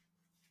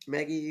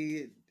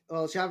 Maggie,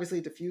 well, she obviously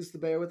diffused the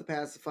bear with the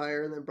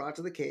pacifier and then brought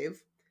to the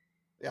cave.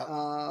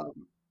 Yeah.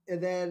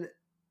 And then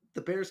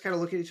the bears kind of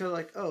look at each other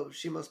like, oh,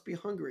 she must be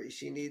hungry.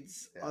 She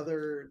needs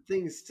other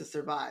things to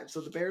survive. So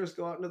the bears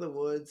go out into the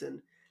woods,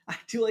 and I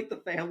do like the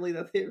family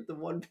that the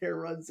one bear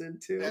runs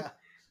into.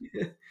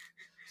 Yeah.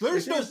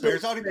 There's no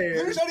bears out here.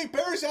 There's any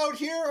bears out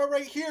here or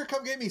right here.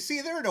 Come get me.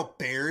 See, there are no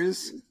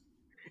bears.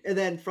 And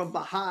then from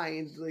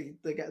behind,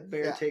 the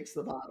bear takes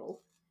the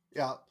bottle.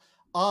 Yeah.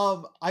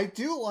 I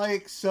do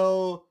like,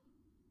 so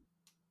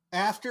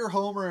after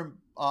Homer and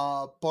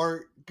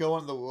Bart go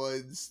in the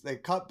woods, they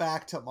cut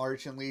back to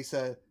Marge and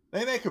Lisa.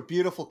 They make a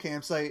beautiful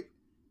campsite,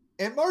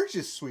 and Marge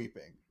is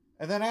sweeping.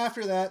 And then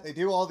after that, they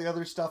do all the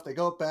other stuff. They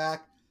go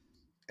back,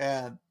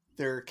 and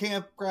their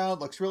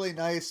campground looks really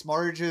nice.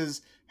 Marge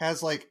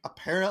has like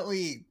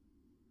apparently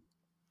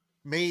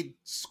made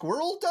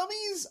squirrel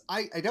dummies.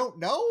 I don't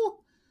know.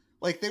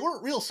 Like, they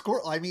weren't real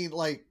squirrel. I mean,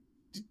 like,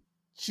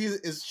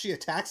 is she a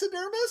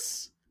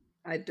taxidermist?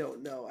 I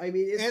don't know. I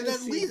mean,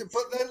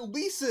 then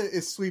Lisa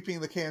is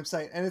sweeping the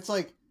campsite, and it's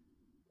like,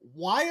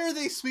 why are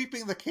they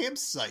sweeping the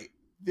campsite?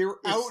 They're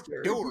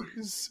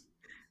outdoors.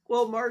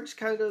 Well, Marge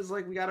kind of is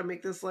like, we got to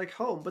make this like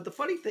home. But the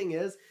funny thing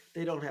is,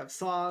 they don't have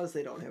saws,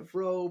 they don't have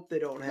rope, they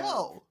don't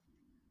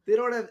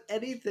have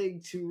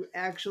anything to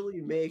actually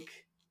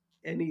make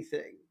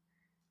anything.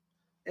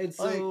 And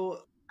so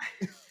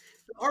the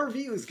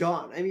RV was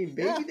gone. I mean,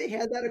 maybe they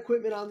had that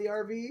equipment on the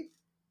RV,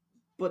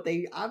 but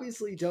they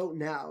obviously don't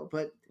now.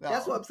 But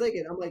that's what I'm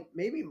thinking. I'm like,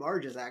 maybe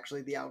Marge is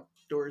actually the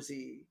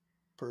outdoorsy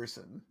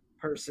person.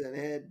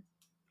 And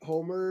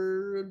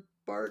Homer and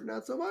Bart,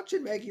 not so much.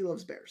 And Maggie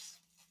loves bears.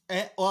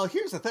 And, well,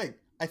 here's the thing.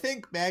 I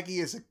think Maggie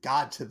is a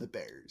god to the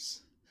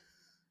bears.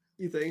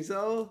 You think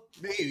so?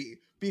 Maybe.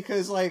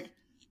 Because, like,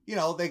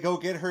 they go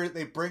get her,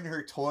 they bring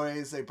her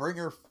toys, they bring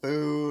her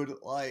food,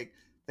 like,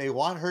 they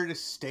want her to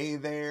stay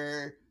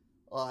there.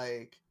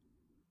 Like,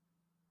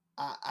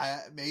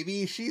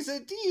 maybe she's a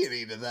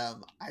deity to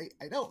them.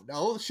 I don't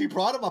know. She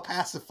brought them a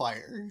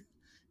pacifier.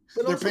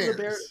 But also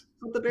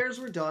the bears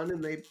were done,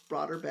 and they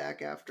brought her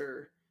back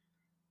after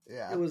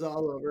it was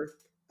all over.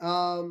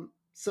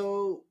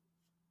 So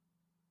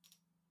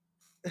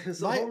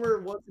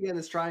Homer once again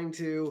is trying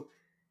to,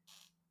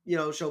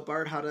 show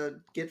Bart how to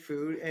get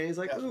food, and he's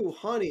like, "Ooh,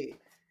 honey!"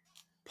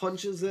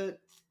 Punches it,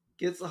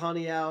 gets the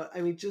honey out. I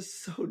mean,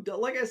 just so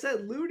like I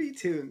said, Looney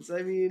Tunes.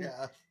 I mean,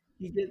 Yeah.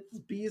 he gets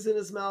bees in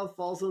his mouth,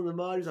 falls in the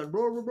mud. He's like,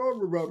 blah, blah, blah,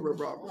 blah, blah,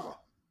 blah, blah.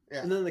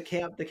 Yeah. And then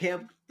not the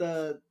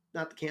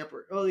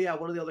camper. Oh yeah,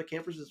 one of the other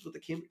campers is with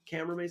the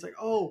cameraman. He's like,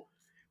 oh,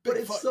 but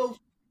Bigfoot. it's so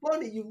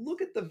funny. You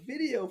look at the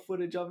video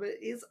footage of it.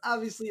 It's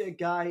obviously a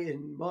guy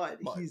in mud.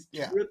 He's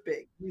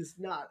dripping. He's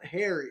not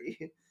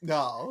hairy.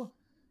 No.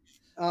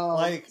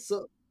 Who's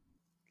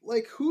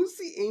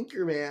the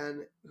anchor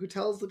man who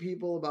tells the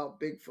people about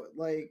Bigfoot?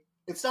 Like,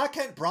 it's not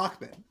Kent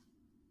Brockman.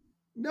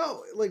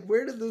 No, like,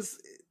 where did this?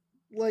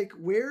 Like,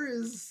 where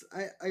is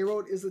I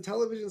wrote, is the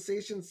television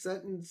station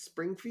set in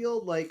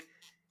Springfield? Like,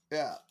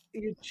 yeah,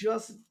 you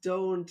just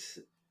don't.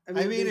 I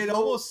mean it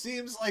almost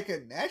seems like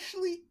a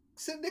nationally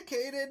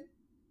syndicated,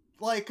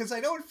 like, because I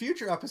know in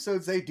future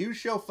episodes they do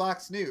show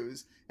Fox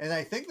News, and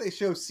I think they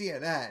show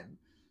CNN.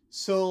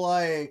 So,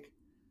 like,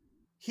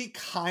 he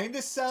kind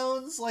of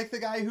sounds like the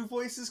guy who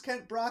voices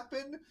Kent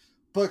Brockman,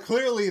 but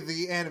clearly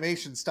the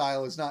animation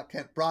style is not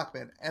Kent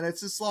Brockman, and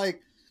it's just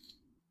like,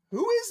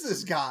 who is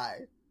this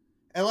guy?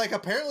 And, like,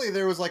 apparently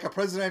there was, like, a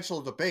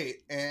presidential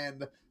debate,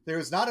 and there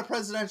was not a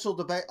presidential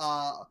debate,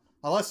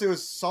 unless it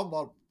was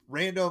some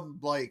random,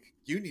 like,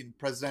 union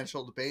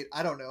presidential debate.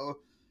 I don't know.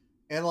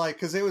 And, like,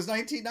 because it was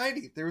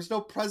 1990. There was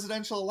no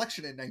presidential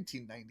election in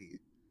 1990.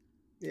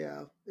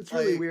 Yeah, it's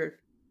really weird.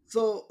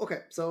 So,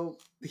 okay, so,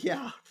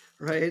 yeah,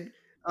 right?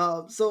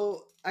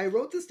 So I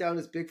wrote this down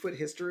as Bigfoot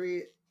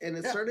history, and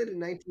it started in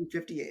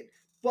 1958.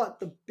 But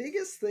the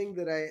biggest thing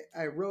that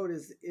I wrote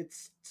is it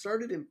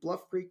started in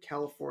Bluff Creek,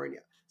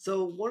 California.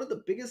 So one of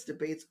the biggest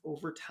debates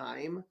over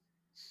time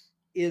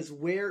is,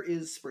 where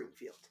is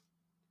Springfield?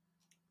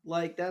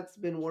 Like, that's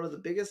been one of the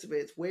biggest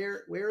debates.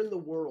 Where in the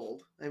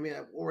world, I mean,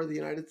 or the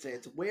United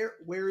States,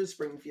 where is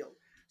Springfield?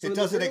 So it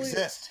doesn't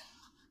exist.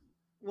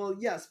 Well,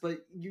 yes,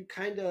 but you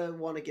kind of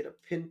want to get a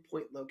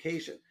pinpoint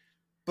location.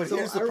 But so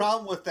here's the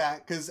problem with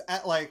that, because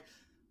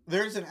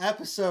there's an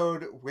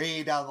episode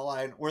way down the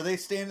line where they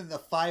stand in the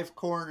 5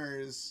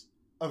 corners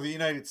of the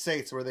United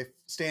States, where they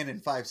stand in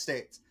 5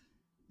 states.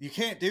 You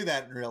can't do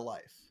that in real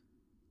life.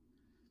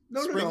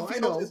 No,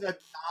 Springfield is a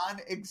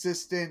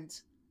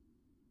non-existent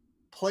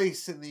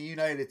place in the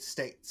United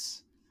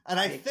States. And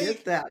I think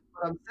get that,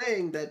 but I'm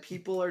saying that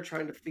people are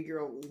trying to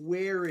figure out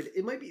where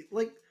it might be.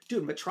 Like,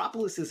 dude,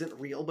 Metropolis isn't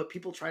real, but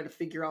people try to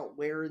figure out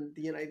where in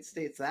the United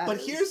States that is. But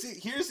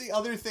here's the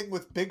other thing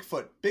with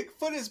Bigfoot.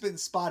 Bigfoot has been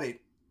spotted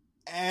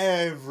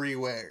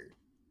everywhere.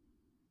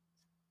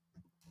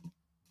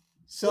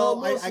 So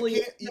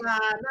mostly,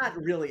 not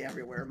really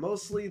everywhere.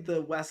 Mostly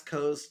the West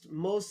Coast,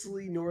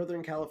 mostly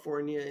Northern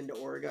California into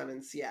Oregon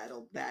and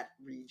Seattle, that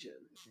region.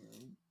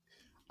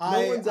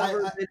 No one's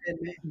ever been in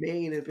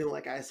Maine and been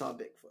like, I saw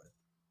Bigfoot.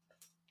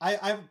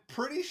 I'm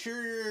pretty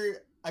sure,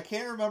 I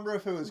can't remember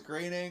if it was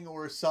Groening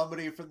or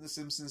somebody from the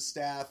Simpsons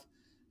staff.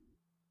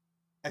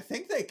 I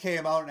think they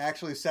came out and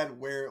actually said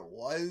where it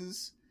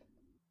was,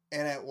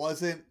 and it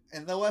wasn't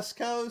in the West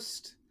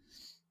Coast.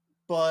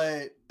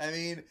 But, I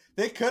mean,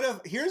 they could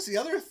have, here's the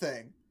other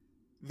thing.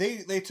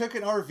 They took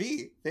an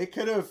RV. They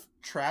could have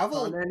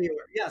traveled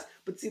anywhere. Yes,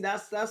 but see,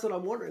 that's what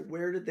I'm wondering.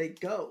 Where did they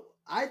go?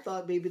 I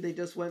thought maybe they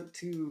just went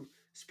to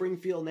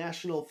Springfield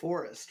National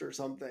Forest or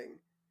something.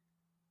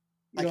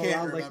 I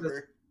can't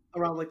remember.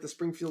 Around like the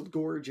Springfield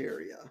Gorge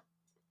area.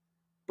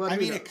 But I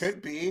mean, it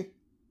could be.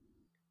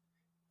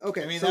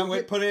 Okay. I mean, so it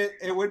would put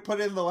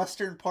it in the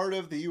western part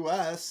of the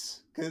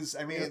U.S. because,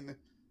 I mean,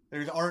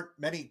 there aren't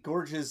many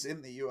gorges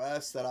in the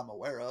U.S. that I'm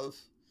aware of.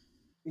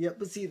 Yeah,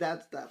 but see,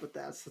 that's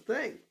the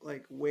thing.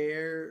 Like,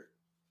 where...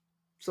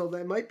 So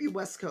that might be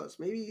West Coast.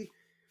 Maybe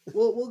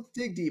we'll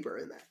dig deeper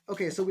in that.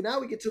 Okay, so now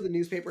we get to the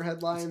newspaper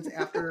headlines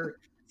after...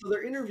 So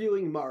they're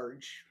interviewing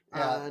Marge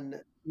on,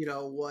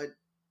 what...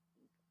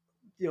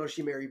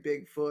 she married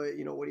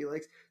Bigfoot, what he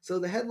likes. So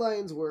the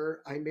headlines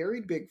were, I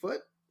married Bigfoot.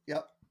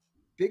 Yep.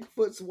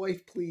 Bigfoot's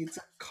wife pleads,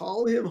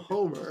 call him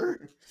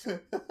Homer.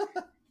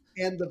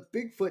 And the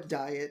Bigfoot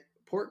diet,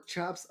 pork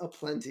chops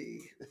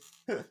aplenty.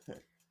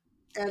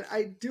 And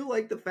I do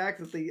like the fact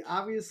that they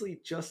obviously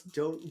just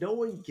no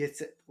one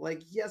gets it.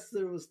 Like, yes,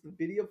 there was the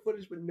video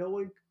footage, but no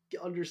one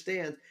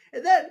understands.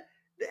 And then,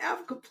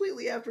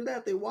 completely after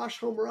that, they wash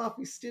Homer off.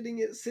 He's sitting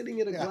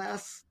in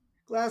a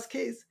glass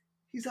case.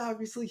 He's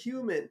obviously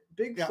human.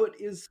 Bigfoot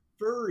is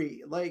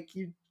furry.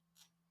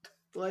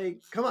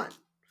 Come on.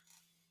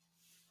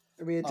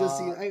 I mean, it just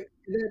seems...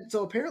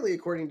 So apparently,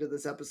 according to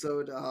this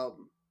episode,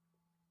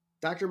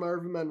 Dr.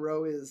 Marvin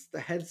Monroe is the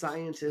head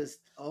scientist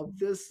of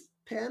this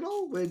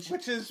panel,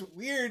 which is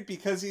weird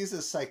because he's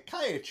a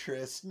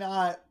psychiatrist,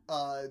 not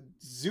a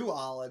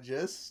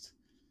zoologist.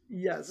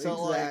 Yes,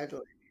 so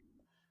exactly.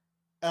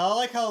 I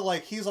like how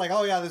he's like,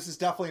 oh yeah, this is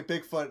definitely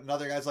Bigfoot, and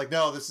other guy's like,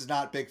 no, this is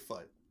not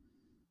Bigfoot.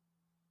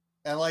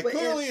 And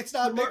clearly it's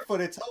not Bigfoot,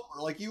 it's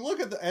Homer. Like, you look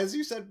at as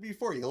you said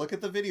before, you look at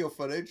the video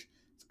footage,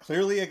 it's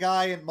clearly a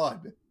guy in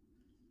mud.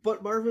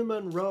 But Marvin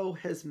Monroe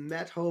has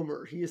met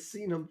Homer. He has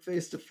seen him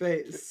face to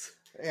face.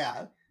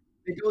 Yeah.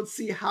 They don't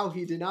see how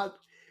he did not.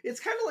 It's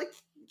kind of like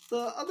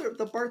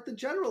the Bart the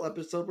General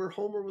episode where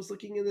Homer was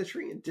looking in the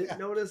tree and didn't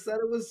notice that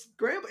it was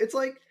Grandpa. It's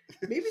like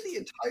maybe the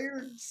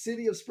entire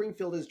city of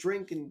Springfield is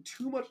drinking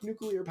too much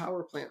nuclear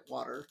power plant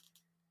water.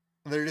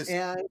 They're just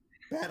bad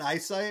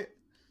eyesight.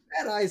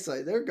 Bad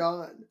eyesight. They're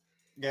gone.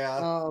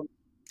 Yeah.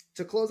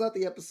 To close out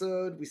the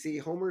episode, we see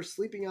Homer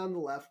sleeping on the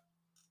left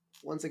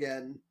once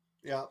again.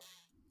 Yeah.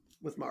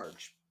 With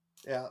Marge.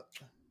 Yeah.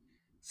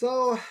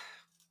 So,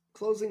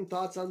 closing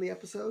thoughts on the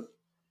episode?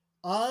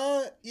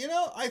 I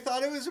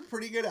thought it was a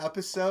pretty good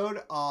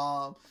episode.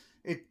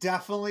 It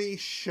definitely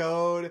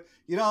showed,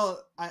 now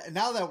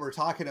that we're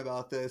talking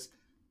about this,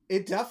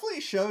 it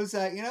definitely shows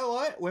that, you know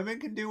what, women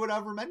can do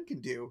whatever men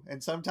can do.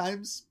 And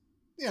sometimes,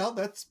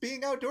 that's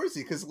being outdoorsy,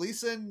 because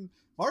Lisa and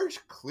Marge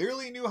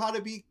clearly knew how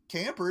to be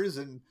campers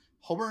and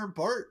Homer and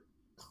Bart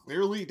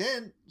clearly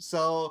didn't.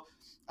 So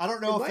I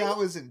don't know if that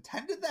was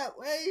intended that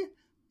way,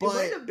 but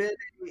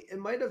it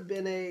might have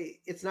been a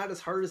it's not as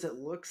hard as it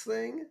looks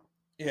thing.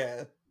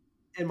 Yeah.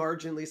 And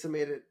Marge and Lisa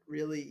made it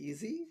really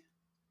easy.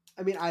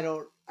 I mean,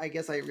 I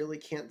guess I really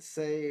can't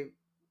say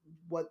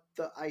what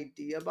the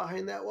idea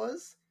behind that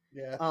was.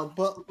 Yeah.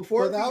 But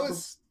that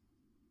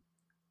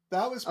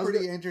was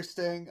pretty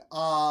interesting.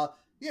 All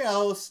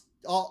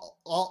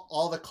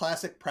the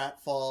classic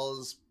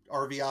pratfalls,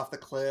 RV off the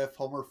cliff,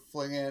 Homer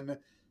flinging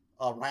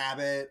a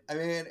rabbit. I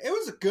mean, it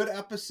was a good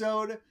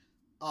episode.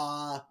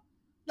 Not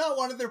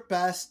one of their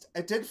best.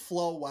 It did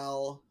flow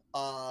well.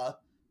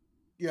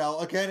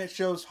 Again, it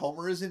shows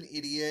Homer is an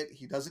idiot.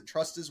 He doesn't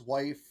trust his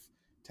wife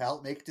to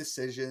help make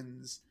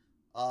decisions.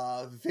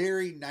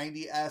 Very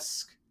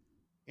 90-esque,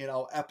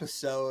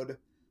 episode.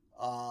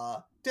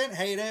 Didn't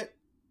hate it.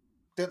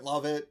 Didn't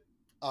love it.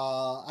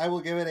 I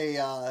will give it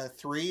a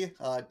 3.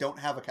 Don't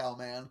have a cow,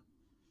 man.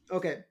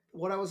 Okay.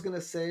 What I was going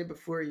to say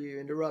before you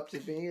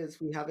interrupted me is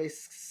we have a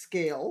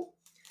scale.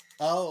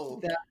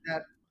 Oh.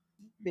 That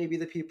maybe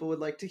the people would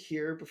like to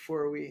hear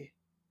before we...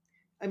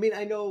 I mean,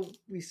 I know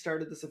we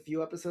started this a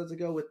few episodes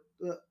ago with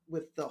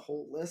the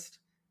whole list,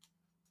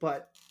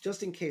 but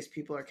just in case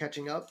people are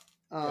catching up,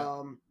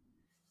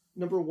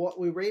 number one,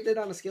 we rated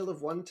on a scale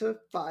of 1 to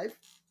 5,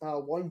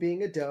 1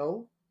 being a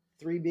doe,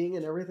 3 being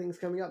and everything's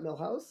coming up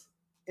Millhouse,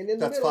 and in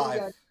the middle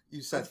 5.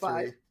 You said 3.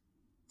 5.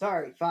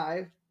 Sorry,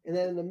 5. And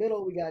then in the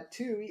middle we got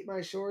 2 Eat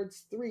My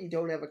Shorts, 3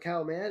 Don't Have a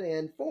Cow Man,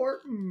 and 4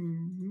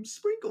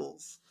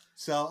 Sprinkles.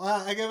 So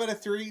I give it a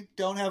 3.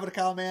 Don't Have a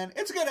Cow Man.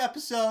 It's a good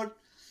episode.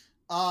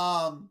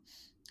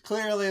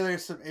 Clearly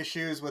there's some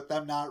issues with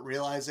them not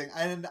realizing,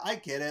 and I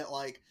get it,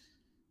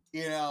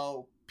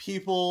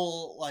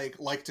 people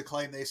like to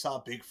claim they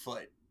saw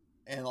Bigfoot,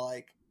 and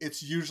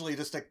it's usually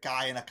just a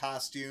guy in a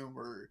costume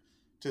or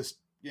just,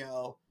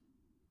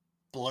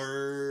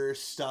 blur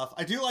stuff.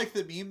 I do like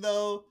the meme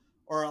though,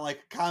 or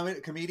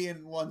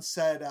comedian once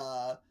said,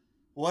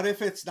 what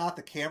if it's not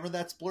the camera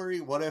that's blurry?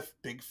 What if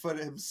Bigfoot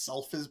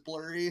himself is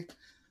blurry?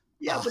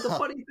 Yeah, but the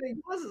funny thing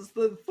was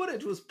the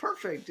footage was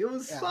perfect. It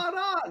was spot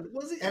on.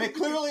 And it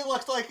clearly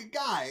looked like a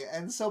guy.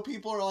 And so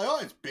people are like,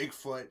 oh, it's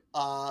Bigfoot.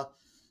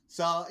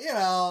 So,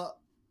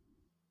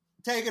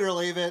 take it or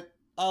leave it.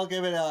 I'll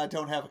give it a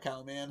Don't Have a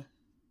Cow, man.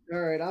 All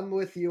right, I'm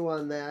with you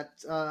on that.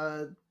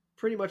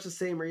 Pretty much the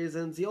same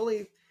reasons. The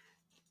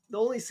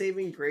only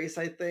saving grace,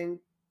 I think,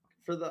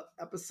 for the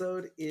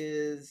episode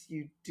is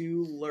you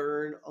do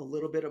learn a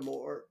little bit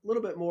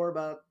more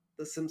about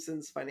the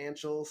Simpsons'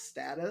 financial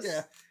status.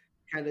 Yeah.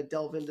 Kind of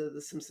delve into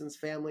the Simpsons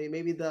family.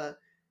 Maybe the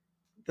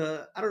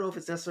I don't know if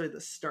it's necessarily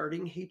the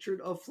starting hatred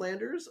of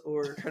Flanders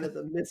or kind of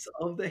the midst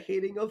of the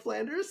hating of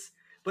Flanders,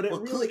 but it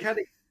really kind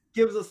of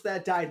gives us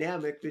that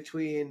dynamic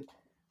between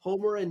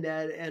Homer and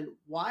Ned and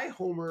why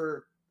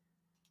Homer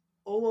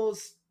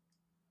almost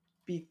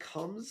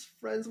becomes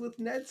friends with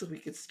Ned so we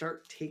could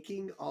start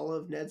taking all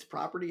of Ned's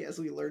property as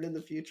we learn in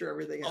the future.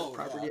 Everything has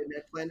property and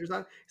Ned Flanders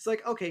on. It's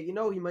like, okay, he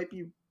might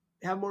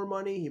have more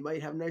money. He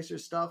might have nicer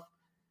stuff.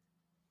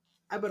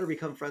 I better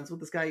become friends with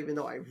this guy, even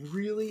though I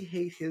really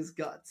hate his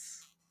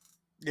guts.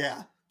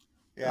 Yeah.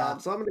 Yeah.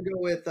 So I'm going to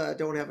go with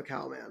Don't Have a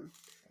Cow, man.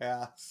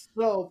 Yeah.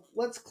 So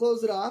let's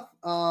close it off.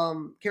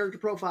 Character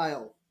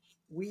profile.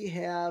 We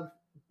have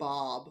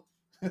Bob,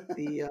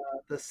 the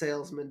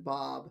salesman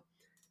Bob.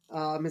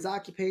 His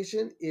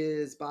occupation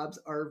is Bob's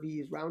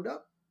RV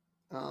Roundup.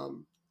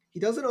 He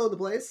doesn't own the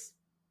place.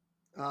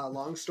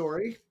 Long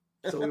story.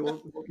 So we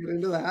won't get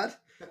into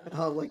that.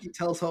 Like he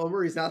tells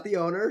Homer, he's not the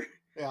owner.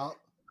 Yeah.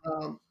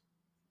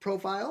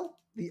 Profile,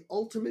 the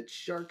ultimate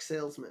shark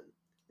salesman.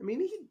 I mean,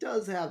 he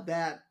does have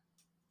that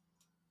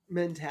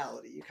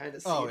mentality. You kind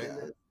of see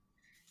it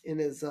in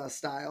his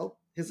style.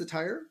 His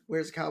attire,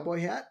 wears a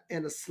cowboy hat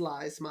and a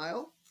sly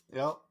smile.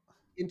 Yep.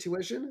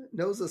 Intuition,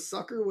 knows a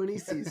sucker when he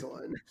sees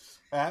one.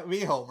 That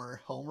be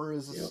Homer. Homer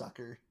is a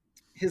sucker.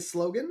 His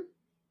slogan,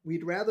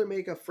 we'd rather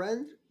make a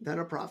friend than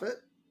a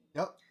profit.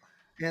 Yep.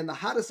 And the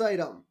hottest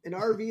item, an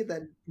RV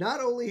that not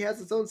only has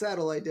its own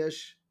satellite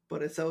dish,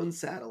 but its own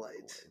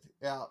satellite.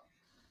 Yeah.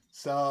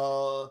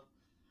 So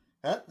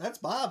that's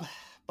Bob.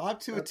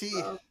 Bob to a T.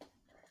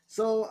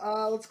 So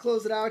let's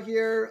close it out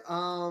here.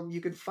 You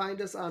can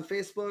find us on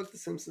Facebook, The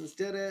Simpsons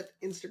Did It,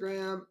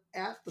 Instagram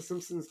at The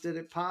Simpsons Did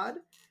It Pod.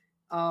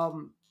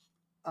 The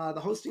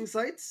hosting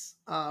sites,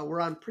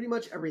 we're on pretty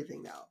much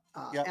everything now.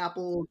 Yep.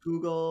 Apple,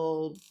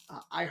 Google,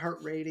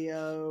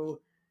 iHeartRadio,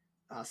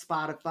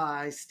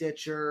 Spotify,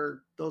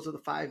 Stitcher. Those are the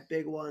 5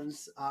 big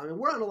ones. And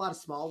we're on a lot of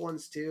small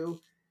ones too.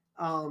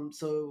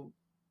 So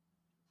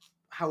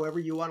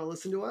however you want to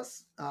listen to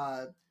us,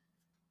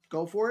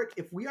 go for it.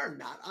 If we are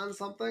not on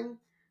something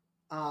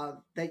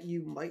that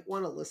you might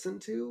want to listen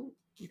to,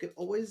 you can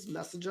always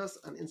message us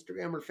on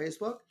Instagram or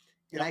Facebook,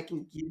 and I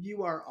can give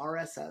you our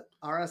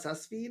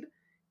RSS feed.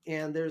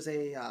 And there's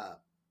a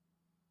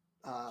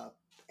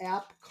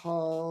app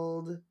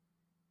called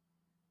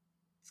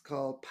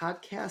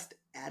Podcast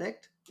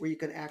Addict, where you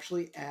can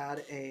actually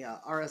add a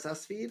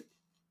RSS feed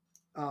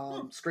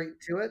straight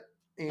to it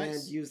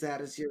and use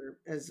that as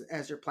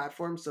your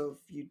platform. So if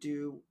you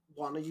do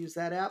want to use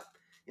that app,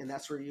 and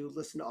that's where you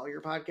listen to all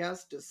your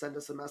podcasts, just send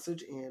us a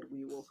message and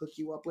we will hook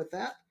you up with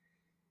that.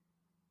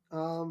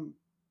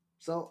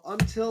 So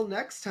until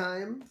next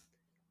time,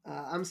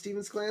 I'm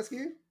Steven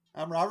Sklansky.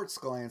 I'm Robert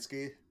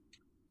Skolansky.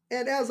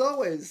 And as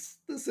always,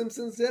 The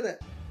Simpsons did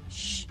it.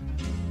 Shh.